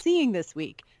about seeing this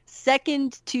week.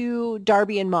 Second to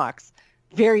Darby and Mox,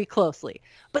 very closely.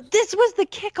 But this was the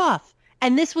kickoff,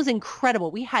 and this was incredible.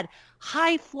 We had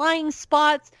high flying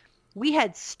spots. We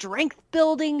had strength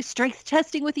building, strength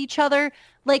testing with each other.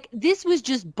 Like, this was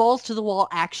just balls to the wall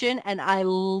action, and I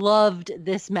loved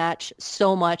this match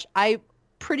so much. I'm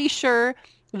pretty sure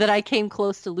that I came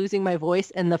close to losing my voice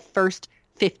in the first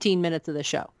 15 minutes of the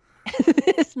show.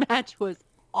 This match was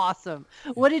awesome.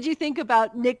 What did you think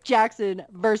about Nick Jackson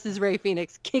versus Rey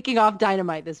Fénix kicking off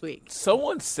Dynamite this week?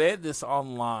 Someone said this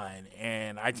online,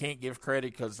 and I can't give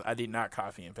credit because I did not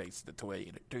copy and paste the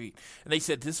tweet. And they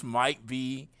said this might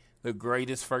be the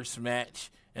greatest first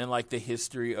match in like the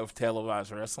history of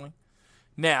televised wrestling.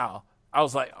 Now, I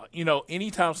was like,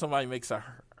 anytime somebody makes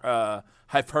a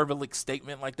hyperbolic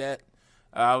statement like that,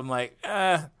 I'm like,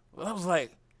 I was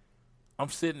like, I'm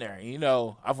sitting there,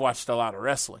 I've watched a lot of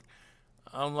wrestling.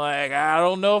 I'm like, I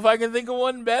don't know if I can think of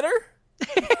one better.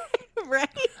 Right?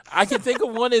 I can think of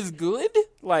one as good.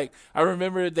 Like, I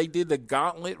remember they did the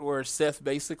gauntlet where Seth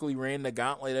basically ran the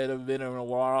gauntlet that had been in a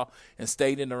while and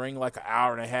stayed in the ring like an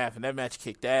hour and a half, and that match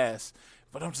kicked ass.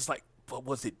 But I'm just like, but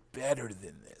was it better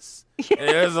than this? And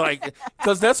it was like,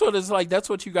 because that's what it's like. That's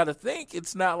what you got to think.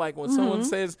 It's not like when someone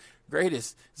says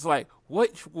greatest, it's like,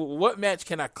 what match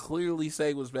can I clearly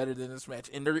say was better than this match?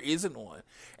 And there isn't one.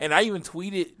 And I even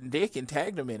tweeted Nick and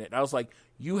tagged him in it. I was like,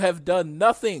 you have done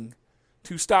nothing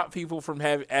to stop people from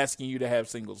asking you to have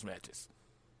singles matches.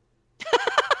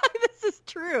 This is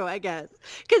true, I guess.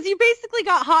 Because you basically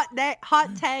got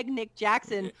hot tag Nick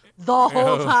Jackson the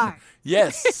whole time.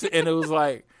 Yes. And it was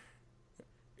like,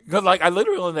 because I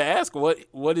literally wanted to ask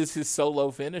what is his solo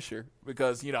finisher?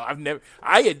 Because,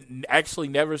 I had actually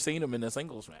never seen him in a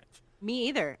singles match. Me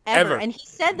either. Ever. And he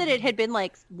said that it had been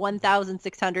like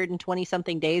 1,620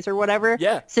 something days or whatever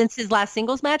since his last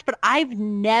singles match. But I've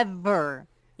never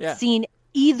seen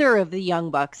either of the Young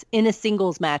Bucks in a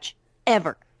singles match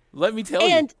ever. Let me tell you.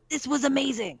 And this was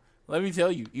amazing. Let me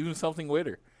tell you, even something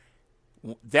weirder.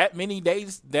 That many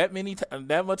days, that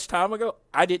much time ago,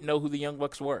 I didn't know who the Young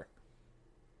Bucks were.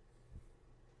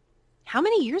 How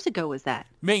many years ago was that?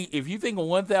 I mean, if you think of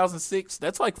 1006,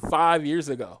 that's like 5 years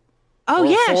ago. Oh,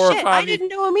 yeah, shit. I didn't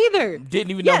know them either.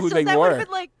 Didn't even know who they were. Yeah, so that would have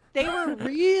been like, they were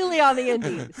really on the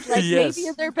indies. Like, maybe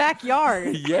in their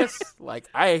backyard. Yes. Like,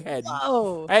 I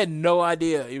had no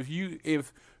idea.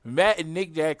 If Matt and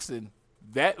Nick Jackson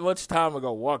that much time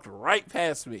ago walked right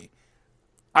past me,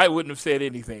 I wouldn't have said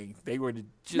anything. They were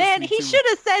just Man, he should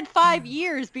have said 5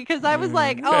 years because I was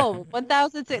like, oh,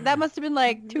 1,000. That must have been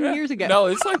like 2 years ago. No,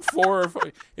 it's like 4 or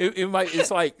 5.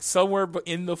 It's like somewhere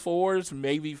in the 4s,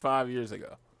 maybe 5 years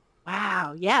ago.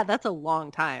 Wow. Yeah, that's a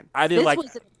long time. This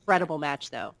was an incredible match,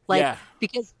 though.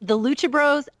 Because the Lucha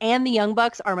Bros and the Young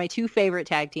Bucks are my 2 favorite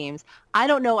tag teams. I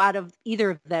don't know out of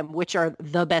either of them which are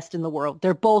the best in the world.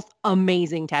 They're both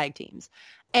amazing tag teams.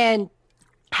 And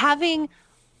having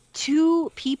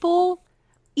 2 people,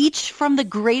 each from the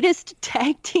greatest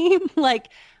tag team,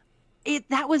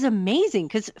 that was amazing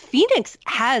because Phoenix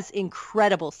has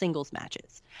incredible singles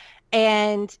matches.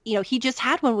 And, he just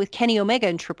had one with Kenny Omega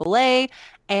in AAA.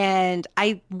 And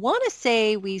I want to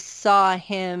say we saw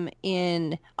him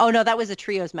that was a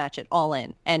trios match at All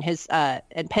In. And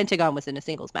and Pentagon was in a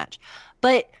singles match.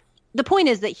 But the point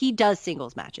is that he does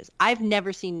singles matches. I've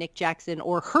never seen Nick Jackson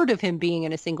or heard of him being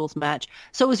in a singles match.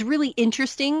 So it was really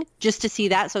interesting just to see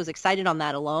that. So I was excited on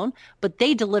that alone. But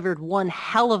they delivered one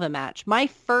hell of a match. My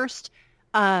first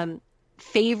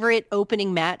favorite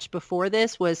opening match before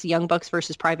this was Young Bucks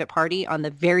versus Private Party on the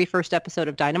very first episode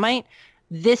of Dynamite.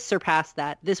 This surpassed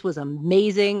that. This was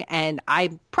amazing, and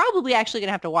I'm probably actually going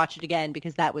to have to watch it again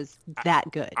because that was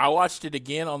that good. I watched it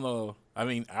again on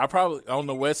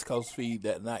the West Coast feed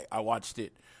that night. I watched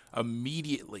it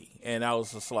immediately, and I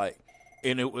was just like,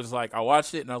 and it was like, I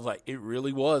watched it, and I was like, it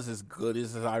really was as good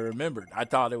as I remembered. I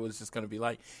thought it was just going to be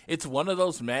like, it's one of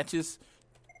those matches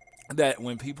that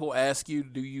when people ask you,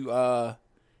 do you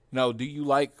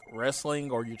like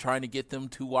wrestling or you're trying to get them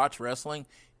to watch wrestling,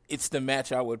 it's the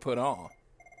match I would put on.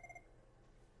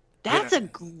 That's a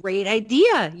great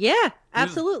idea. Yeah,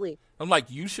 absolutely. I'm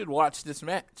like, you should watch this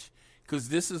match because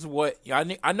this is what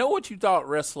I know what you thought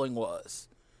wrestling was.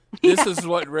 This is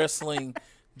what wrestling.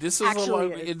 This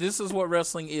is what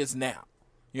wrestling is now.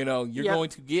 You're going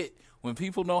to get when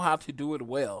people know how to do it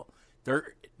well.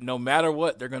 They're no matter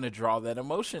what, they're going to draw that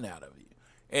emotion out of you.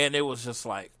 And it was just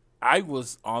like I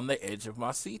was on the edge of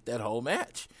my seat that whole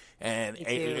match. And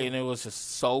it was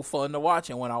just so fun to watch.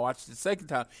 And when I watched it the second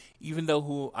time, even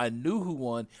though I knew who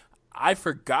won, I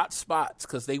forgot spots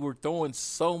because they were throwing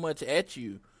so much at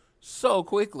you so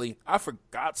quickly. I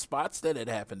forgot spots that had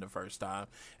happened the first time.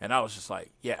 And I was just like,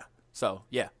 yeah. So,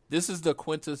 yeah, this is the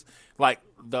quintessential,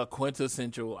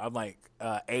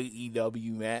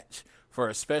 AEW match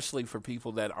especially for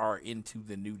people that are into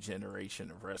the new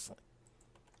generation of wrestling.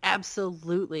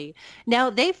 Absolutely. Now,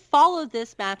 they followed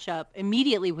this matchup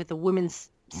immediately with a women's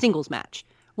singles match,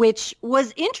 which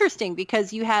was interesting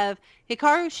because you have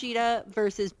Hikaru Shida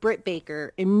versus Britt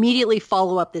Baker immediately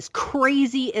follow up this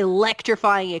crazy,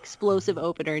 electrifying, explosive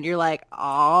opener. And you're like,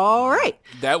 all right.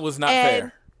 That was not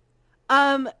fair.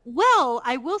 Well,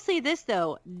 I will say this,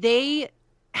 though. They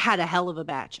had a hell of a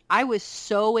match. I was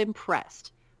so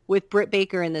impressed with Britt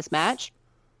Baker in this match.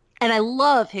 And I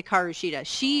love Hikaru Shida.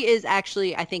 She is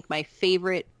actually, I think, my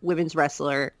favorite women's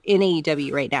wrestler in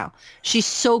AEW right now. She's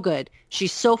so good.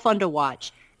 She's so fun to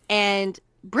watch. And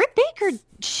Britt Baker,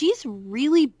 she's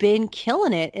really been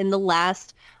killing it in the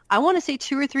last, I want to say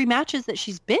 2 or 3 matches that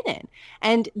she's been in.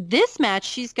 And this match,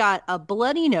 she's got a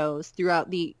bloody nose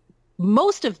throughout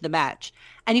most of the match.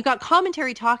 And you've got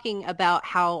commentary talking about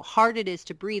how hard it is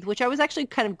to breathe, which I was actually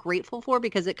kind of grateful for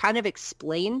because it kind of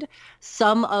explained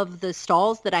some of the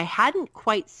stalls that I hadn't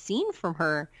quite seen from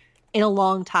her in a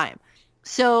long time.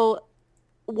 So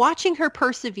watching her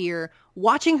persevere,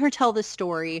 watching her tell the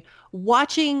story,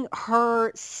 watching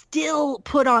her still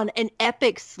put on an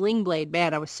epic sling blade,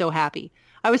 man, I was so happy.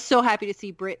 I was so happy to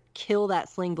see Britt kill that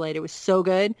sling blade. It was so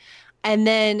good. And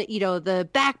then, the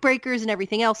backbreakers and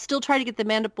everything else, still try to get the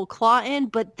mandible claw in,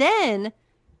 but then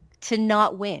to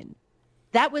not win.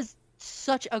 That was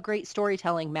such a great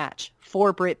storytelling match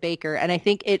for Britt Baker. And I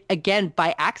think it, again,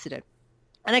 by accident.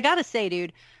 And I got to say,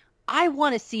 dude, I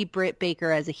want to see Britt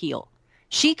Baker as a heel.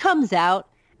 She comes out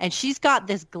and she's got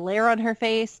this glare on her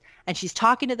face and she's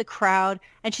talking to the crowd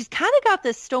and she's kind of got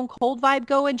this Stone Cold vibe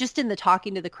going just in the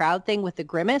talking to the crowd thing with the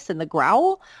grimace and the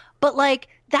growl. But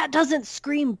that doesn't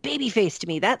scream babyface to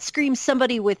me. That screams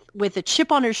somebody with a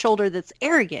chip on her shoulder that's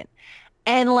arrogant.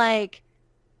 And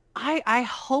I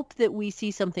hope that we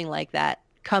see something like that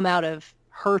come out of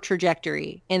her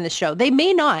trajectory in the show. They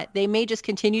may not. They may just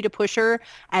continue to push her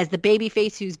as the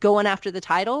babyface who's going after the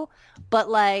title. But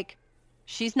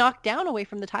she's knocked down away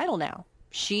from the title now.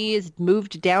 She is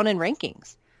moved down in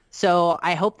rankings. So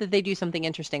I hope that they do something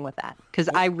interesting with that because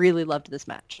I really loved this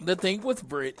match. The thing with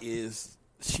Britt is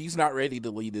she's not ready to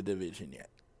lead the division yet.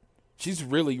 She's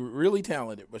really, really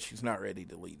talented, but she's not ready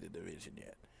to lead the division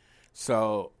yet.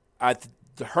 So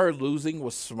her losing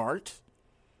was smart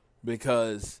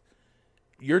because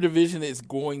your division is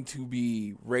going to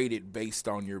be rated based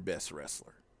on your best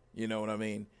wrestler. You know what I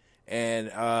mean?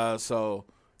 And so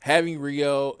having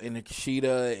Rio and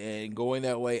Kushida and going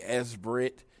that way as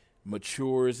Britt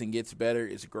matures and gets better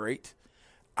is great.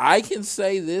 I can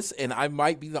say this, and I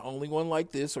might be the only one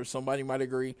like this, or somebody might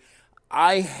agree.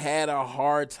 I had a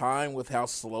hard time with how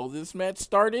slow this match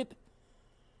started,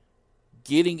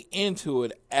 getting into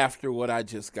it after what I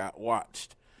just got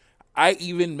watched. I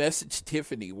even messaged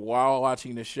Tiffany while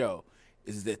watching the show,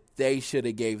 is that they should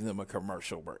have gave them a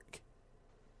commercial break.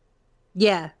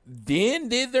 Yeah. Then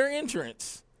did their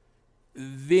entrance,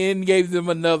 then gave them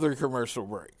another commercial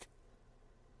break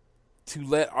to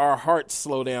let our hearts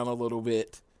slow down a little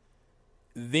bit,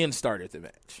 then started the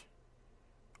match.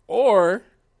 Or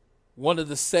one of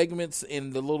the segments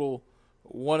in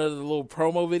one of the little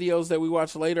promo videos that we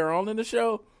watch later on in the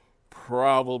show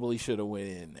probably should have went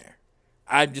in there.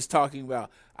 I'm just talking about,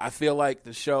 I feel like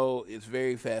the show is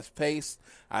very fast-paced.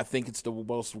 I think it's the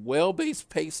most well-based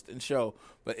paced in show.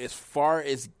 But as far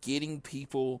as getting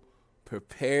people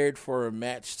prepared for a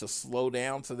match to slow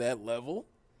down to that level,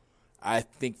 I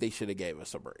think they should have gave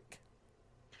us a break.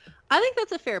 I think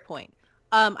that's a fair point.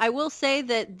 I will say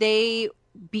that they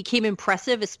became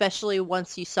impressive, especially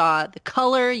once you saw the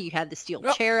color, you had the steel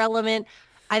chair element.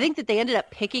 I think that they ended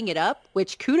up picking it up,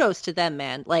 which kudos to them,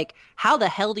 man. Like, how the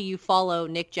hell do you follow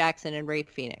Nick Jackson and Rey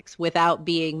Fenix without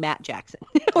being Matt Jackson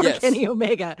or Kenny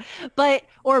Omega,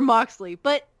 or Moxley?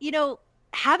 But,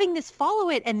 having this follow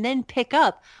it and then pick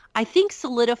up, I think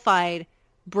solidified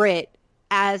Britt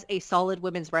as a solid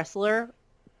women's wrestler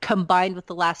combined with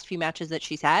the last few matches that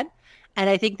she's had. And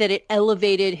I think that it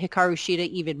elevated Hikaru Shida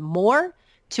even more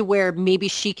to where maybe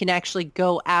she can actually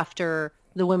go after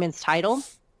the women's title.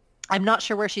 I'm not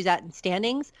sure where she's at in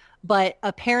standings, but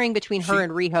a pairing between her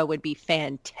and Riho would be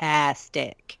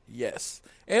fantastic. Yes.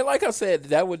 And like I said,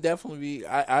 that would definitely be,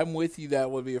 I'm with you,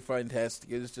 that would be a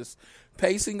fantastic. It's just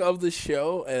pacing of the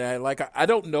show, and I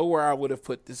don't know where I would have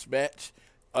put this match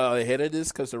ahead of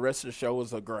this because the rest of the show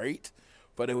was great,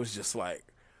 but it was just like,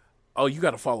 oh, you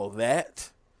got to follow that?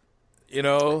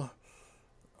 Well,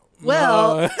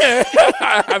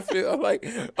 I feel like,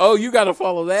 oh, you got to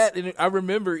follow that. And I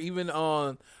remember even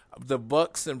on the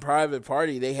Bucks and Private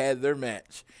Party, they had their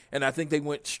match, and I think they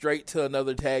went straight to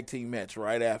another tag team match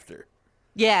right after.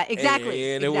 Yeah,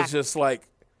 exactly. And it was just like,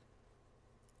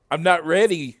 I'm not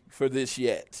ready for this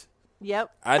yet.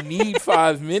 Yep. I need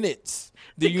 5 minutes.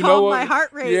 Do you calm know what? My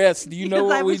heart rate. Yes. Do you know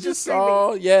what we just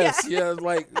saw? Yes. Yeah.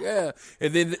 Yeah.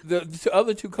 And then the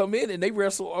other two come in and they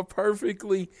wrestle a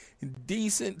perfectly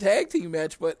decent tag team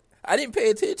match, but I didn't pay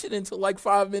attention until like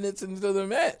 5 minutes into the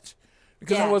match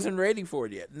because I wasn't ready for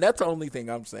it yet. And that's the only thing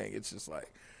I'm saying. It's just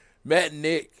like Matt and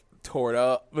Nick tore it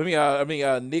up.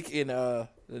 Nick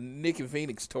and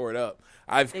Phoenix tore it up.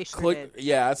 They sure did.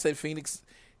 Yeah, I'd say Phoenix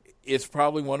is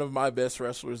probably one of my best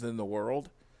wrestlers in the world.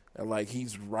 And,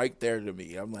 he's right there to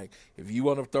me. I'm like, if you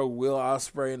want to throw Will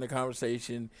Ospreay in the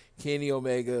conversation, Kenny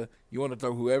Omega, you want to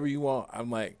throw whoever you want. I'm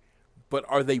like, but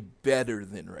are they better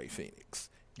than Rey Fenix?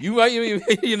 You might,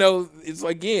 it's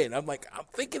again, I'm like, I'm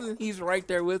thinking he's right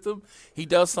there with him. He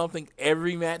does something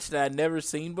every match that I'd never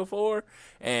seen before.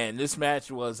 And this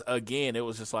match was, again, it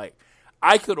was just like,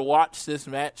 I could watch this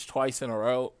match twice in a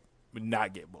row and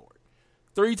not get bored.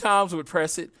 3 times would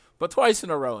press it, but twice in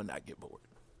a row and not get bored.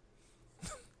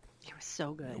 It was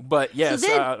so good. But yes,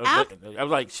 I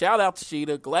was like, shout out to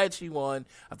Shida. Glad she won.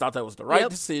 I thought that was the right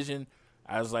decision.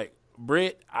 I was like,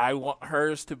 Britt, I want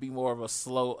hers to be more of a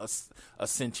slow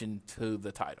ascension to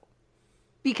the title.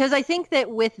 Because I think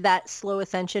that with that slow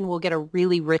ascension, we'll get a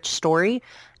really rich story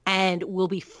and we'll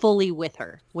be fully with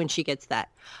her when she gets that.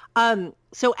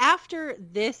 So after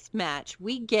this match,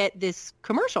 we get this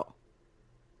commercial.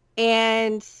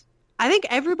 And I think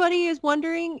everybody is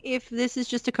wondering if this is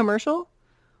just a commercial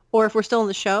or if we're still in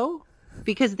the show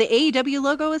because the AEW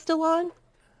logo is still on.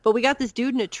 But we got this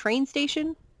dude in a train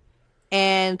station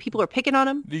and people are picking on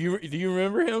him. Do you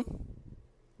remember him?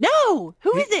 No.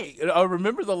 Who is it?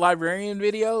 Remember the librarian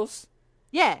videos?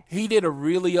 Yeah. He did a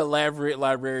really elaborate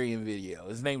librarian video.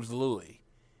 His name's Louis.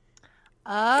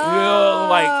 Oh.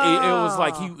 It was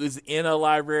like he was in a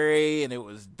library and it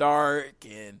was dark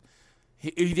and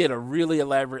he did a really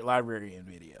elaborate librarian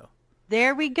video.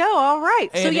 There we go. All right.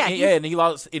 And he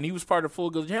lost, and he was part of Full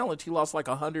Go Challenge. He lost like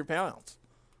 100 pounds.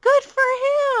 Good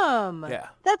for him. Yeah.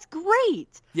 That's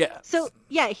great. Yeah. So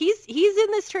yeah, he's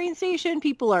in this train station.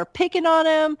 People are picking on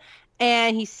him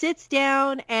and he sits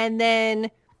down and then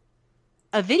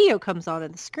a video comes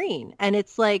on the screen and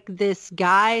it's like this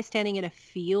guy standing in a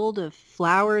field of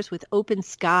flowers with open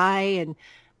sky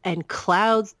and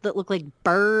clouds that look like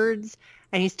birds.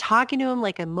 and he's talking to him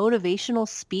like a motivational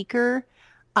speaker.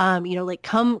 Like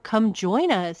come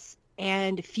join us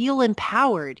and feel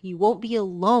empowered. You won't be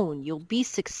alone. You'll be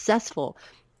successful.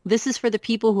 This is for the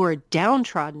people who are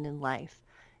downtrodden in life.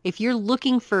 If you're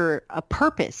looking for a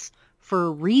purpose, for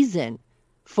a reason,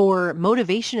 for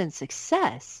motivation and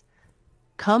success,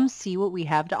 come see what we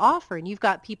have to offer. And you've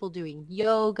got people doing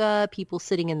yoga, people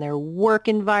sitting in their work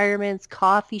environments,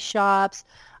 coffee shops,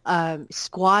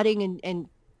 squatting, and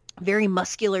very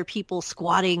muscular people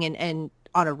squatting and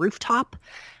on a rooftop.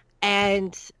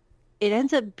 And it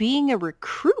ends up being a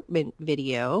recruitment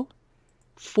video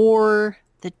for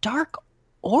the Dark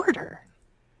Order.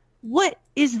 What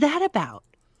is that about?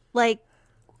 Like,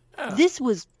 this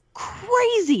was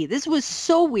crazy. This was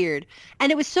so weird.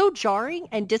 And it was so jarring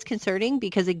and disconcerting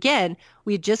because, again,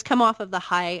 we had just come off of the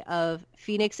high of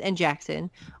Phoenix and Jackson.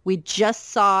 We just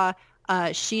saw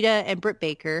Sheeta and Britt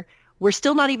Baker. We're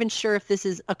still not even sure if this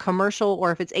is a commercial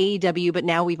or if it's AEW, but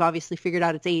now we've obviously figured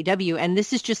out it's AEW. And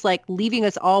this is just like leaving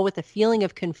us all with a feeling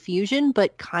of confusion,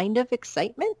 but kind of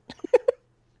excitement.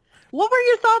 What were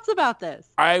your thoughts about this?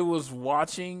 I was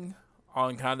watching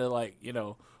on kind of like,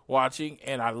 watching,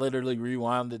 and I literally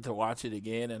rewinded to watch it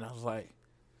again, and I was like,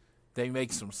 they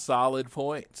make some solid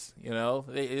points,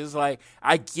 It's like,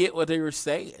 I get what they were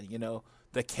saying,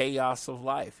 the chaos of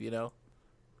life,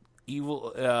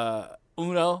 Evil,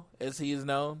 Uno, as he is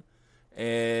known,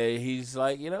 and he's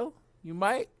like, you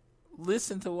might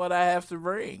listen to what I have to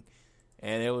bring,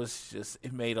 and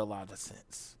it made a lot of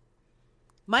sense.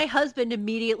 My husband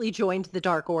immediately joined the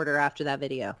Dark Order after that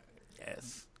video.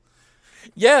 Yes.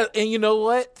 Yeah, and you know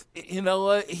what? He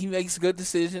makes good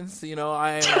decisions.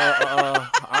 I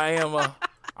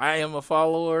am a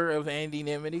follower of Andy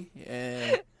Nemedy,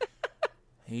 and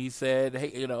he said,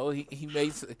 hey, he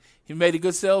made a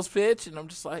good sales pitch, and I'm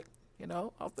just like,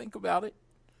 I'll think about it,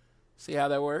 see how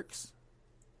that works.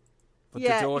 But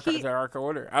the Dark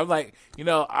Order, I'm like,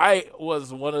 I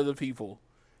was one of the people,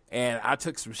 and I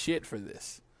took some shit for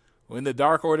this. When the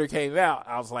Dark Order came out,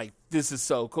 I was like, this is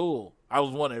so cool. I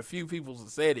was one of the few people that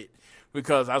said it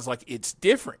because I was like, it's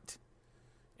different.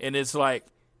 And it's like,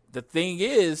 the thing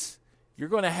is, you're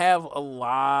going to have a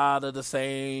lot of the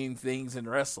same things in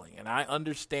wrestling. And I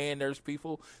understand there's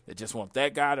people that just want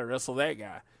that guy to wrestle that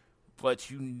guy. But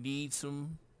you need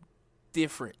some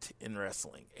different in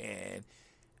wrestling. And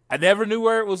I never knew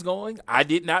where it was going. I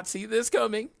did not see this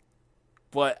coming.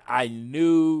 But I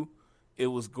knew it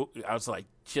was I was like,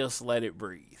 just let it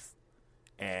breathe.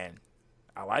 And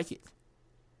I like it.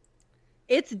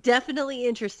 It's definitely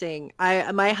interesting.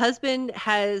 My husband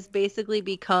has basically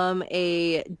become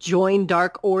a join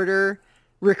Dark Order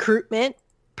recruitment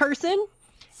person.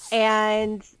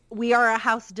 And we are a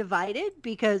house divided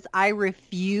because I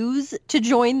refuse to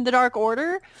join the Dark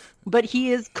Order. But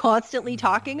he is constantly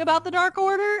talking about the Dark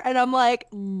Order. And I'm like,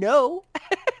 no.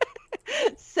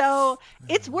 So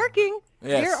it's working.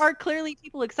 Yes. There are clearly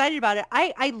people excited about it.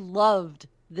 I loved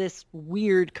this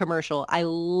weird commercial. I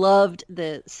loved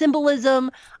the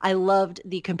symbolism. I loved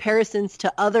the comparisons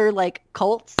to other like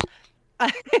cults.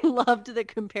 I loved the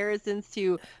comparisons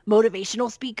to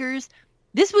motivational speakers.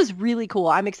 This was really cool.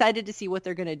 I'm excited to see what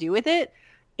they're going to do with it.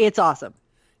 It's awesome.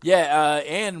 Yeah,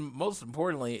 and most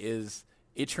importantly is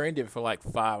it trended for like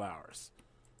 5 hours.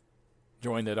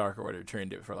 Join the Dark Order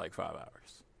trended for like 5 hours.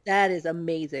 That is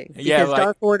amazing. Because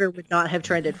Dark Order would not have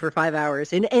trended for 5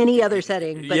 hours in any other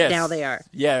setting, but now they are.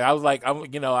 Yeah, I was like,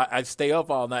 I stay up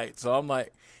all night. So I'm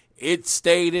like, it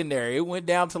stayed in there. It went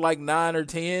down to like 9 or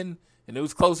 10, and it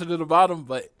was closer to the bottom,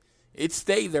 but it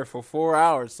stayed there for 4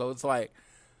 hours. So it's like,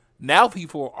 now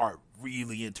people are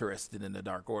really interested in the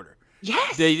Dark Order.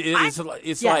 Yes.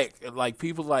 It's like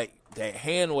people like they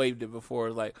hand waved it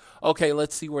before, like, okay,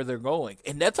 let's see where they're going.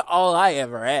 And that's all I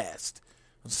ever asked.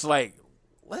 It's like,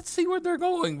 let's see where they're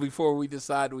going before we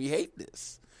decide we hate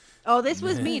this. Oh, this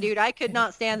was me, dude. I could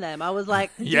not stand them. I was like,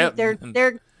 dude,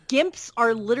 their gimps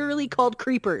are literally called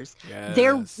creepers. Yes.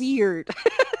 They're weird.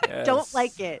 Yes. Don't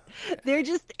like it. They're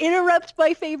just interrupt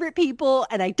my favorite people,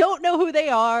 and I don't know who they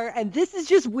are, and this is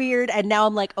just weird. And now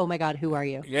I'm like, oh my God, who are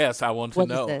you? Yes, I want to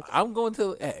know. I'm going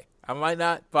to, I might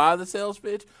not buy the sales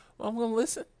pitch, but I'm going to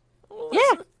listen.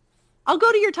 Yeah. I'll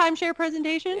go to your timeshare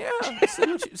presentation. Yeah,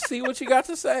 see what you got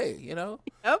to say,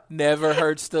 Yep. Never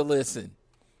hurts to listen.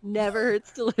 Never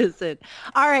hurts to listen.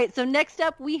 All right, so next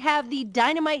up we have the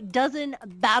Dynamite Dozen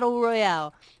Battle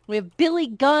Royale. We have Billy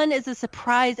Gunn as a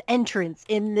surprise entrance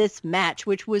in this match,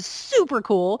 which was super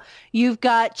cool. You've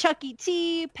got Chucky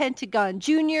T, Pentagon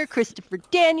Jr., Christopher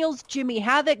Daniels, Jimmy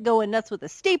Havoc going nuts with a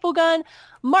staple gun,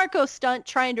 Marco Stunt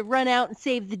trying to run out and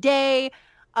save the day,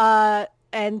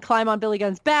 and climb on Billy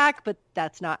Gunn's back, but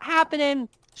that's not happening.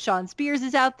 Sean Spears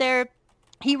is out there.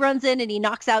 He runs in and he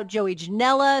knocks out Joey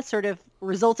Janela, sort of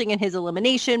resulting in his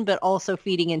elimination, but also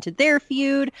feeding into their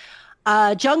feud.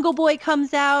 Jungle Boy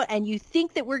comes out, and you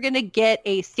think that we're going to get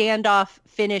a standoff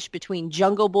finish between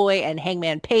Jungle Boy and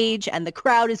Hangman Page, and the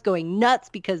crowd is going nuts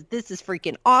because this is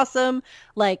freaking awesome.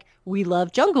 Like, we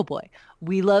love Jungle Boy.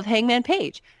 We love Hangman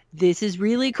Page. This is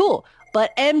really cool.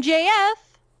 But MJF,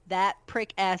 that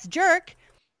prick-ass jerk,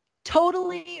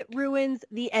 totally ruins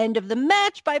the end of the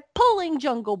match by pulling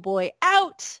Jungle Boy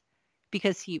out.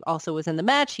 Because he also was in the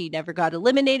match. He never got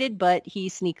eliminated, but he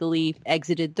sneakily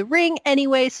exited the ring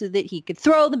anyway so that he could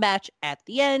throw the match at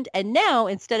the end. And now,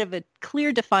 instead of a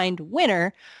clear defined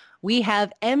winner, we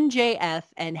have MJF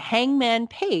and Hangman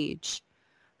Page,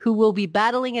 who will be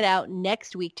battling it out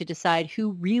next week to decide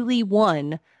who really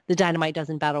won the Dynamite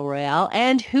Dozen Battle Royale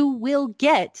and who will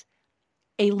get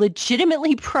a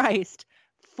legitimately priced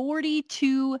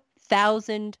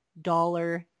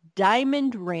 $42,000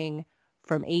 diamond ring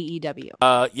from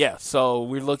AEW. Yeah, so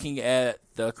we're looking at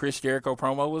the Chris Jericho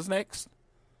promo was next?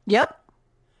 Yep.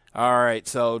 All right,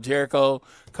 so Jericho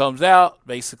comes out,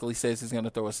 basically says he's going to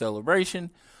throw a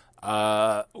celebration,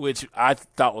 which I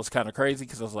thought was kind of crazy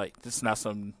because I was like, this is not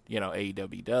something,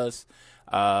 AEW does.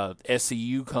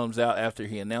 SCU comes out after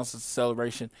he announces the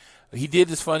celebration. He did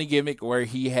this funny gimmick where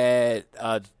he had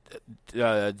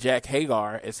Jack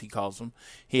Hagar, as he calls him,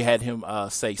 he had him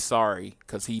say sorry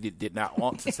because he did not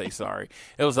want to say sorry.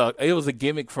 It was a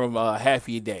gimmick from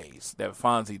Happy Days that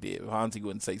Fonzie did. Fonzie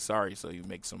wouldn't say sorry, so he would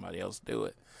make somebody else do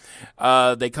it.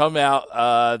 They come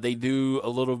out. They do a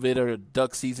little bit of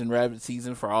duck season, rabbit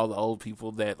season for all the old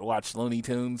people that watched Looney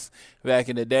Tunes back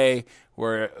in the day,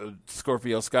 where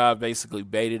Scorpio Sky basically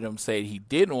baited him, said he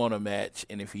didn't want a match,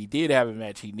 and if he did have a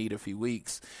match, he'd need a few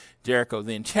weeks. Jericho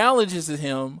then challenges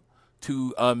him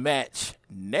to a match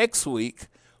next week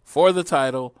for the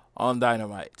title on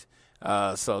Dynamite.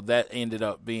 So that ended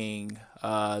up being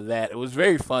that. It was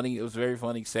very funny. It was a very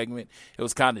funny segment. It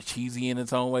was kind of cheesy in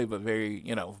its own way, but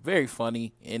very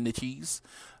funny in the cheese.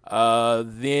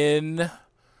 Then,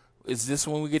 is this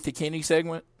when we get the Kenny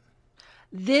segment?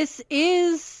 This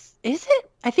is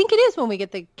it? I think it is when we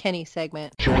get the Kenny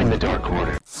segment. Join the Dark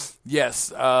Order. Yes.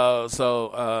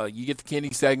 So you get the Kenny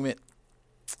segment.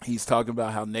 He's talking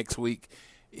about how next week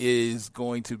is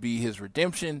going to be his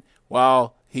redemption,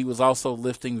 while he was also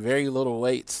lifting very little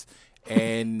weights.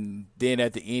 And then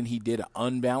at the end, he did an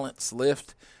unbalanced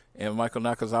lift, and Michael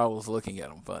Nakazawa was looking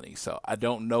at him funny. So I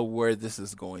don't know where this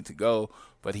is going to go,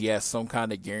 but he has some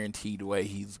kind of guaranteed way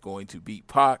he's going to beat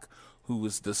Pac, who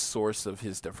was the source of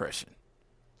his depression.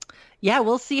 Yeah,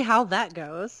 we'll see how that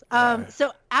goes.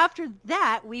 So after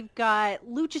that, we've got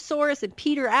Luchasaurus and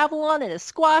Peter Avalon in a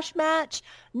squash match.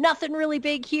 Nothing really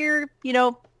big here.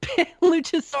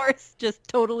 Luchasaurus just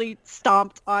totally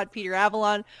stomped on Peter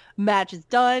Avalon. Match is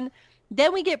done.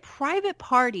 Then we get Private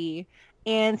Party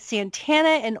and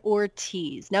Santana and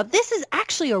Ortiz. Now, this is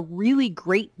actually a really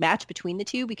great match between the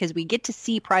two because we get to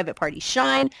see Private Party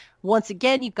shine. Once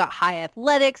again, you've got high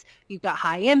athletics, you've got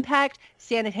high impact.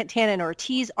 Santana and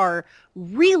Ortiz are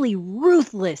really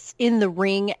ruthless in the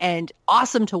ring and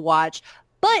awesome to watch.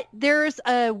 But there's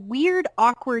a weird,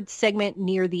 awkward segment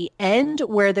near the end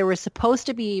where there was supposed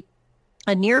to be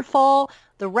a near fall.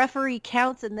 The referee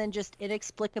counts and then just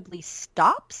inexplicably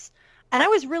stops. And I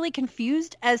was really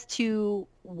confused as to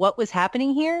what was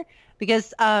happening here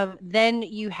because then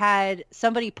you had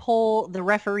somebody pull the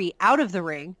referee out of the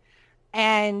ring.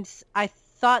 And I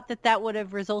thought that would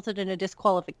have resulted in a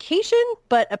disqualification,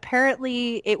 but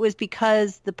apparently it was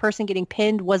because the person getting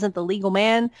pinned wasn't the legal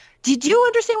man. Did you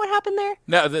understand what happened there?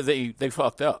 No, they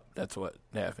fucked up. That's what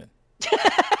happened.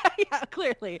 Yeah,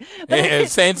 clearly. And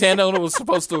Santana was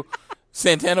supposed to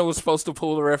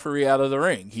pull the referee out of the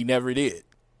ring. He never did.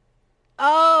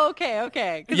 Oh,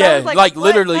 okay. Yeah, like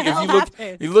literally,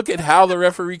 if you look at how the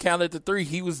referee counted to 3,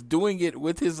 he was doing it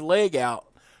with his leg out,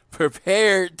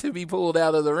 prepared to be pulled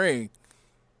out of the ring.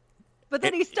 But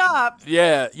then he stopped.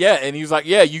 Yeah, and he was like,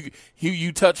 "Yeah,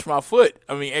 you touched my foot."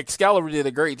 I mean, Excalibur did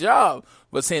a great job,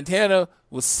 but Santana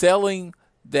was selling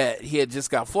that he had just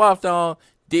got flopped on,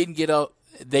 didn't get up.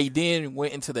 They then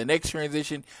went into the next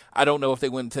transition. I don't know if they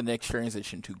went into the next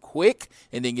transition too quick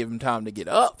and didn't give him time to get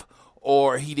up,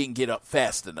 or he didn't get up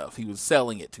fast enough. He was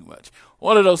selling it too much.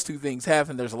 One of those two things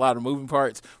happened. There's a lot of moving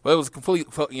parts, but it was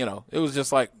it was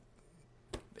just like,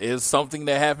 it's something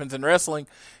that happens in wrestling,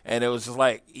 and it was just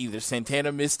like either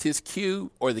Santana missed his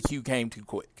cue or the cue came too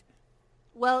quick.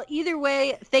 Well, either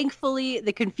way, thankfully,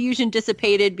 the confusion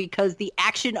dissipated because the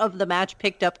action of the match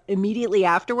picked up immediately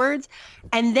afterwards.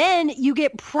 And then you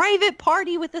get Private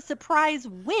Party with a surprise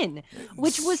win,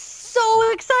 which was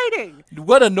so exciting.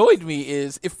 What annoyed me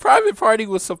is if Private Party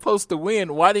was supposed to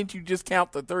win, why didn't you just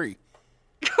count the 3?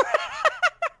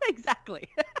 Exactly.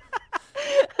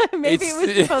 Maybe it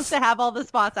was supposed to have all the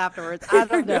spots afterwards. I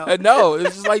don't know. No,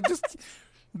 it's just like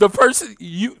the person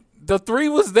the 3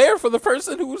 was there for the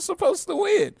person who was supposed to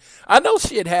win. I know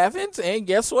shit happens, and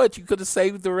guess what? You could have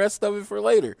saved the rest of it for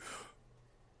later.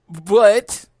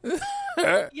 But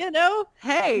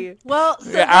hey, well,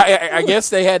 so I guess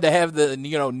they had to have the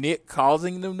Nick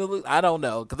causing them to lose. I don't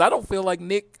know, because I don't feel like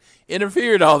Nick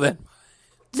interfered all that.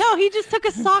 No, he just took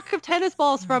a sock of tennis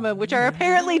balls from him, which are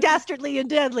apparently dastardly and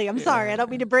deadly. I'm sorry, I don't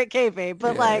mean to break kayfabe,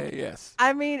 but yes.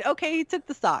 I mean, okay, he took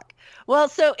the sock. Well,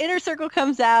 so Inner Circle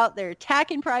comes out. They're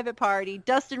attacking Private Party.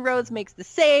 Dustin Rhodes makes the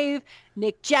save.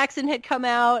 Nick Jackson had come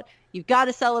out. You've got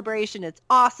a celebration. It's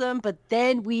awesome. But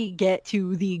then we get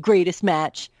to the greatest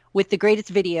match with the greatest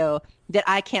video that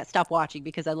I can't stop watching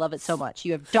because I love it so much.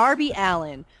 You have Darby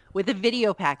Allin with a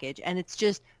video package, and it's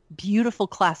just beautiful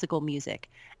classical music.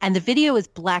 And the video is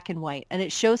black and white, and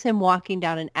it shows him walking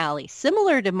down an alley,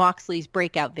 similar to Moxley's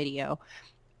breakout video.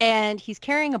 And he's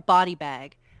carrying a body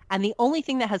bag. And the only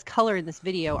thing that has color in this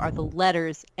video are the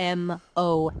letters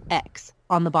MOX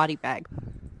on the body bag.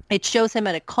 It shows him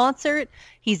at a concert.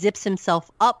 He zips himself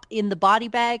up in the body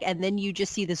bag, and then you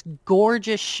just see this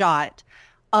gorgeous shot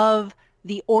of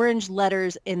the orange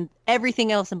letters and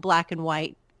everything else in black and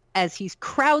white as he's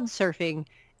crowd surfing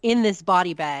in this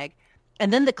body bag.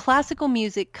 And then the classical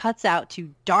music cuts out to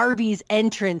Darby's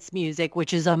entrance music,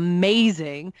 which is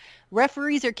amazing.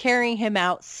 Referees are carrying him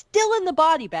out still in the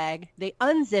body bag. They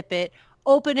unzip it,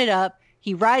 open it up.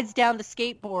 He rides down the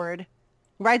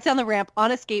ramp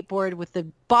on a skateboard with the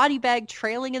body bag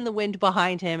trailing in the wind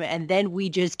behind him. And then we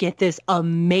just get this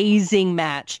amazing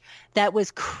match that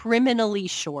was criminally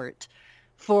short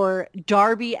for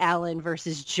Darby Allin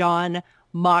versus Jon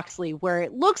Moxley, where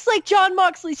it looks like Jon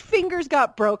Moxley's fingers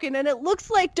got broken and it looks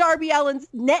like Darby Allin's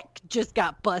neck just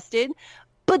got busted.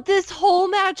 But this whole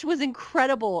match was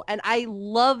incredible, and I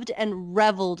loved and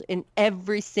reveled in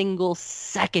every single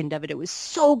second of it. It was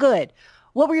so good.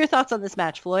 What were your thoughts on this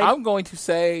match, Floyd? I'm going to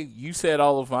say you said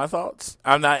all of my thoughts.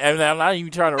 I'm not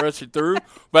even trying to rush it through,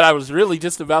 but I was really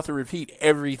just about to repeat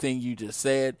everything you just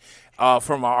said.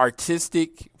 From an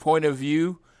artistic point of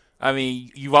view, I mean,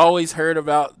 you've always heard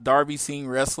about Darby seeing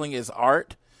wrestling as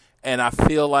art, and I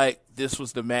feel like this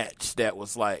was the match that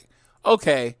was like,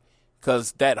 okay,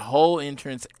 because that whole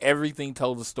entrance, everything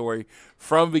told the story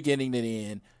from beginning to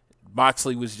end.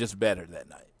 Moxley was just better that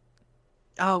night.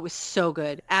 Oh, it was so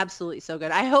good. Absolutely so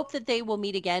good. I hope that they will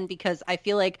meet again because I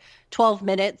feel like 12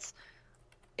 minutes,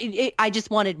 I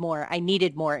just wanted more. I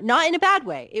needed more. Not in a bad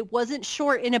way. It wasn't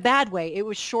short in a bad way. It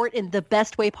was short in the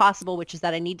best way possible, which is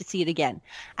that I need to see it again.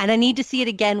 And I need to see it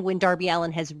again when Darby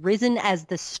Allin has risen as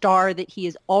the star that he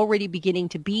is already beginning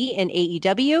to be in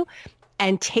AEW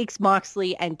and takes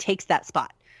Moxley and takes that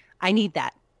spot. I need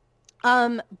that.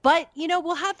 But,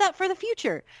 we'll have that for the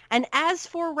future. And as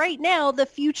for right now, the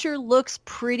future looks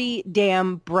pretty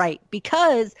damn bright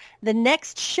because the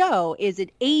next show is at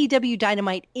AEW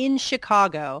Dynamite in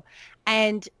Chicago.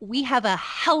 And we have a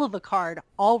hell of a card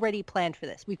already planned for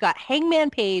this. We've got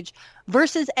Hangman Page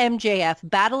versus MJF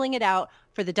battling it out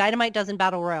for the Dynamite Dozen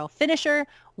Battle Royal finisher.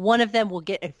 One of them will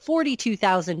get a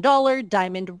 $42,000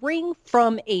 diamond ring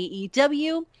from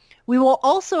AEW. We will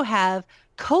also have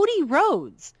Cody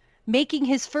Rhodes making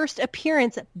his first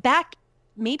appearance back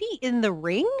maybe in the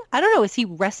ring. I don't know. Is he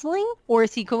wrestling or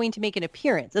is he going to make an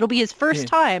appearance? It'll be his first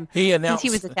time since he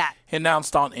was at that. He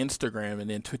announced on Instagram, and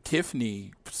then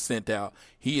Tiffany sent out,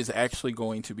 he is actually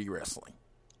going to be wrestling.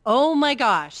 Oh my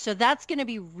gosh. So that's going to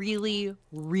be really,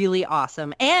 really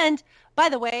awesome. And by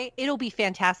the way, it'll be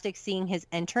fantastic seeing his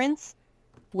entrance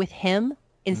with him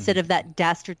instead of that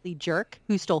dastardly jerk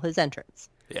who stole his entrance.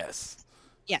 Yes.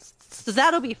 Yes. So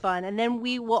that'll be fun. And then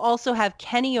we will also have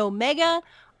Kenny Omega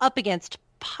up against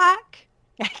Pac.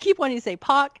 I keep wanting to say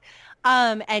Pac.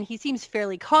 And he seems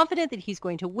fairly confident that he's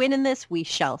going to win in this. We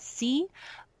shall see.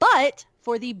 But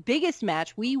for the biggest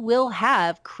match, we will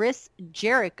have Chris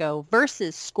Jericho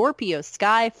versus Scorpio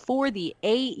Sky for the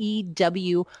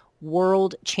AEW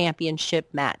World Championship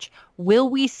match. Will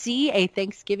we see a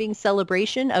Thanksgiving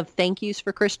celebration of thank yous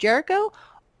for Chris Jericho?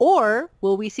 Or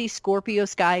will we see Scorpio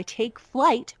Sky take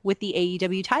flight with the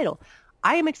AEW title?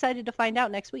 I am excited to find out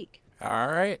next week. All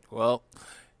right. Well,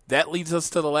 that leads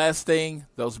us to the last thing.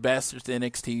 Those bastards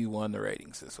NXT won the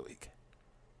ratings this week.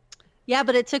 Yeah,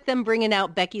 but it took them bringing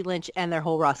out Becky Lynch and their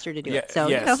whole roster to do it. So,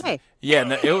 yes. hey. Yeah,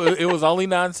 no, it was only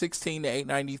 916 to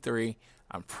 893.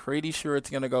 I'm pretty sure it's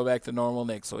going to go back to normal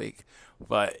next week.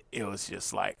 But it was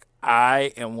just like,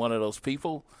 I am one of those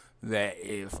people that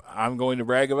if I'm going to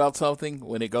brag about something,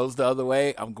 when it goes the other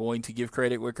way, I'm going to give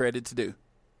credit where credit's due.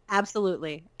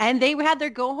 Absolutely. And they had their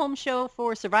go-home show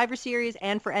for Survivor Series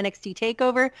and for NXT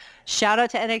TakeOver. Shout out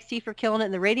to NXT for killing it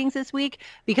in the ratings this week,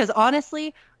 because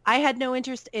honestly, I had no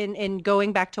interest in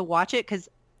going back to watch it because,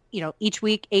 each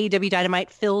week AEW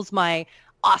Dynamite fills my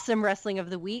awesome wrestling of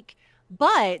the week.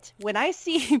 But when I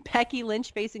see Becky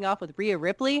Lynch facing off with Rhea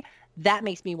Ripley, that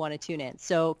makes me want to tune in.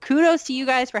 So kudos to you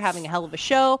guys for having a hell of a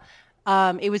show.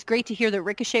 It was great to hear that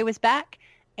Ricochet was back.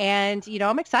 And,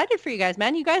 I'm excited for you guys,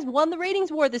 man. You guys won the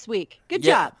ratings war this week. Good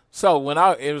job. So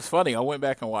it was funny. I went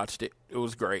back and watched it. It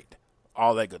was great.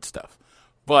 All that good stuff.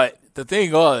 But the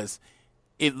thing was,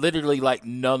 it literally,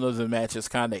 none of the matches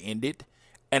kind of ended.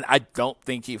 And I don't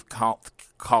think you've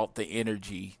caught the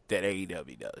energy that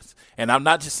AEW does. And I'm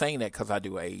not just saying that because I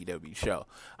do an AEW show.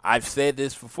 I've said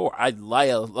this before. I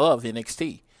love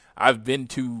NXT. I've been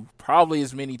to probably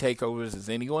as many takeovers as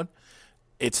anyone.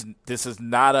 This is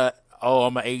not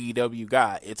I'm an AEW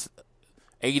guy.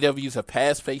 AEW is a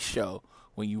fast-paced show.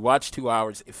 When you watch 2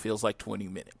 hours, it feels like 20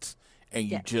 minutes, and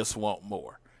you just want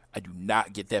more. I do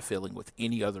not get that feeling with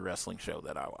any other wrestling show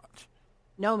that I watch.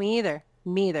 No, me either.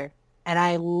 And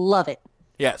I love it.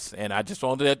 Yes, and I just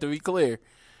wanted that to be clear.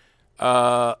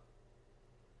 I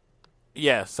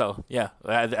just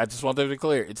wanted to be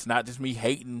clear. It's not just me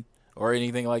hating or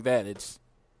anything like that.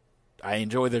 I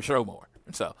enjoy their show more.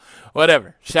 So,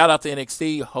 whatever. Shout out to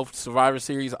NXT. Hope Survivor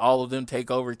Series, all of them take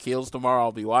over kills tomorrow.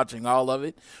 I'll be watching all of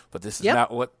it. But this is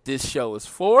not what this show is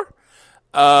for.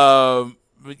 But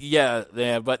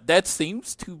that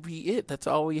seems to be it. That's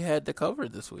all we had to cover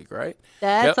this week, right?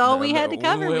 That's all we had to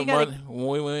cover.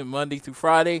 We went Monday through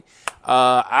Friday.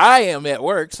 I am at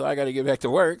work, so I got to get back to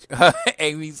work.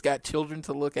 Amy's got children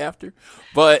to look after.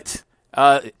 But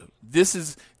this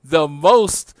is the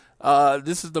most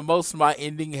my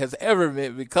ending has ever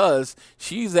meant, because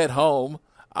she's at home,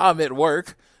 I'm at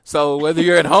work. So whether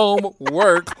you're at home,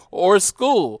 work, or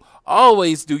school,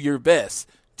 always do your best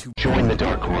to join the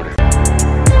Dark Order.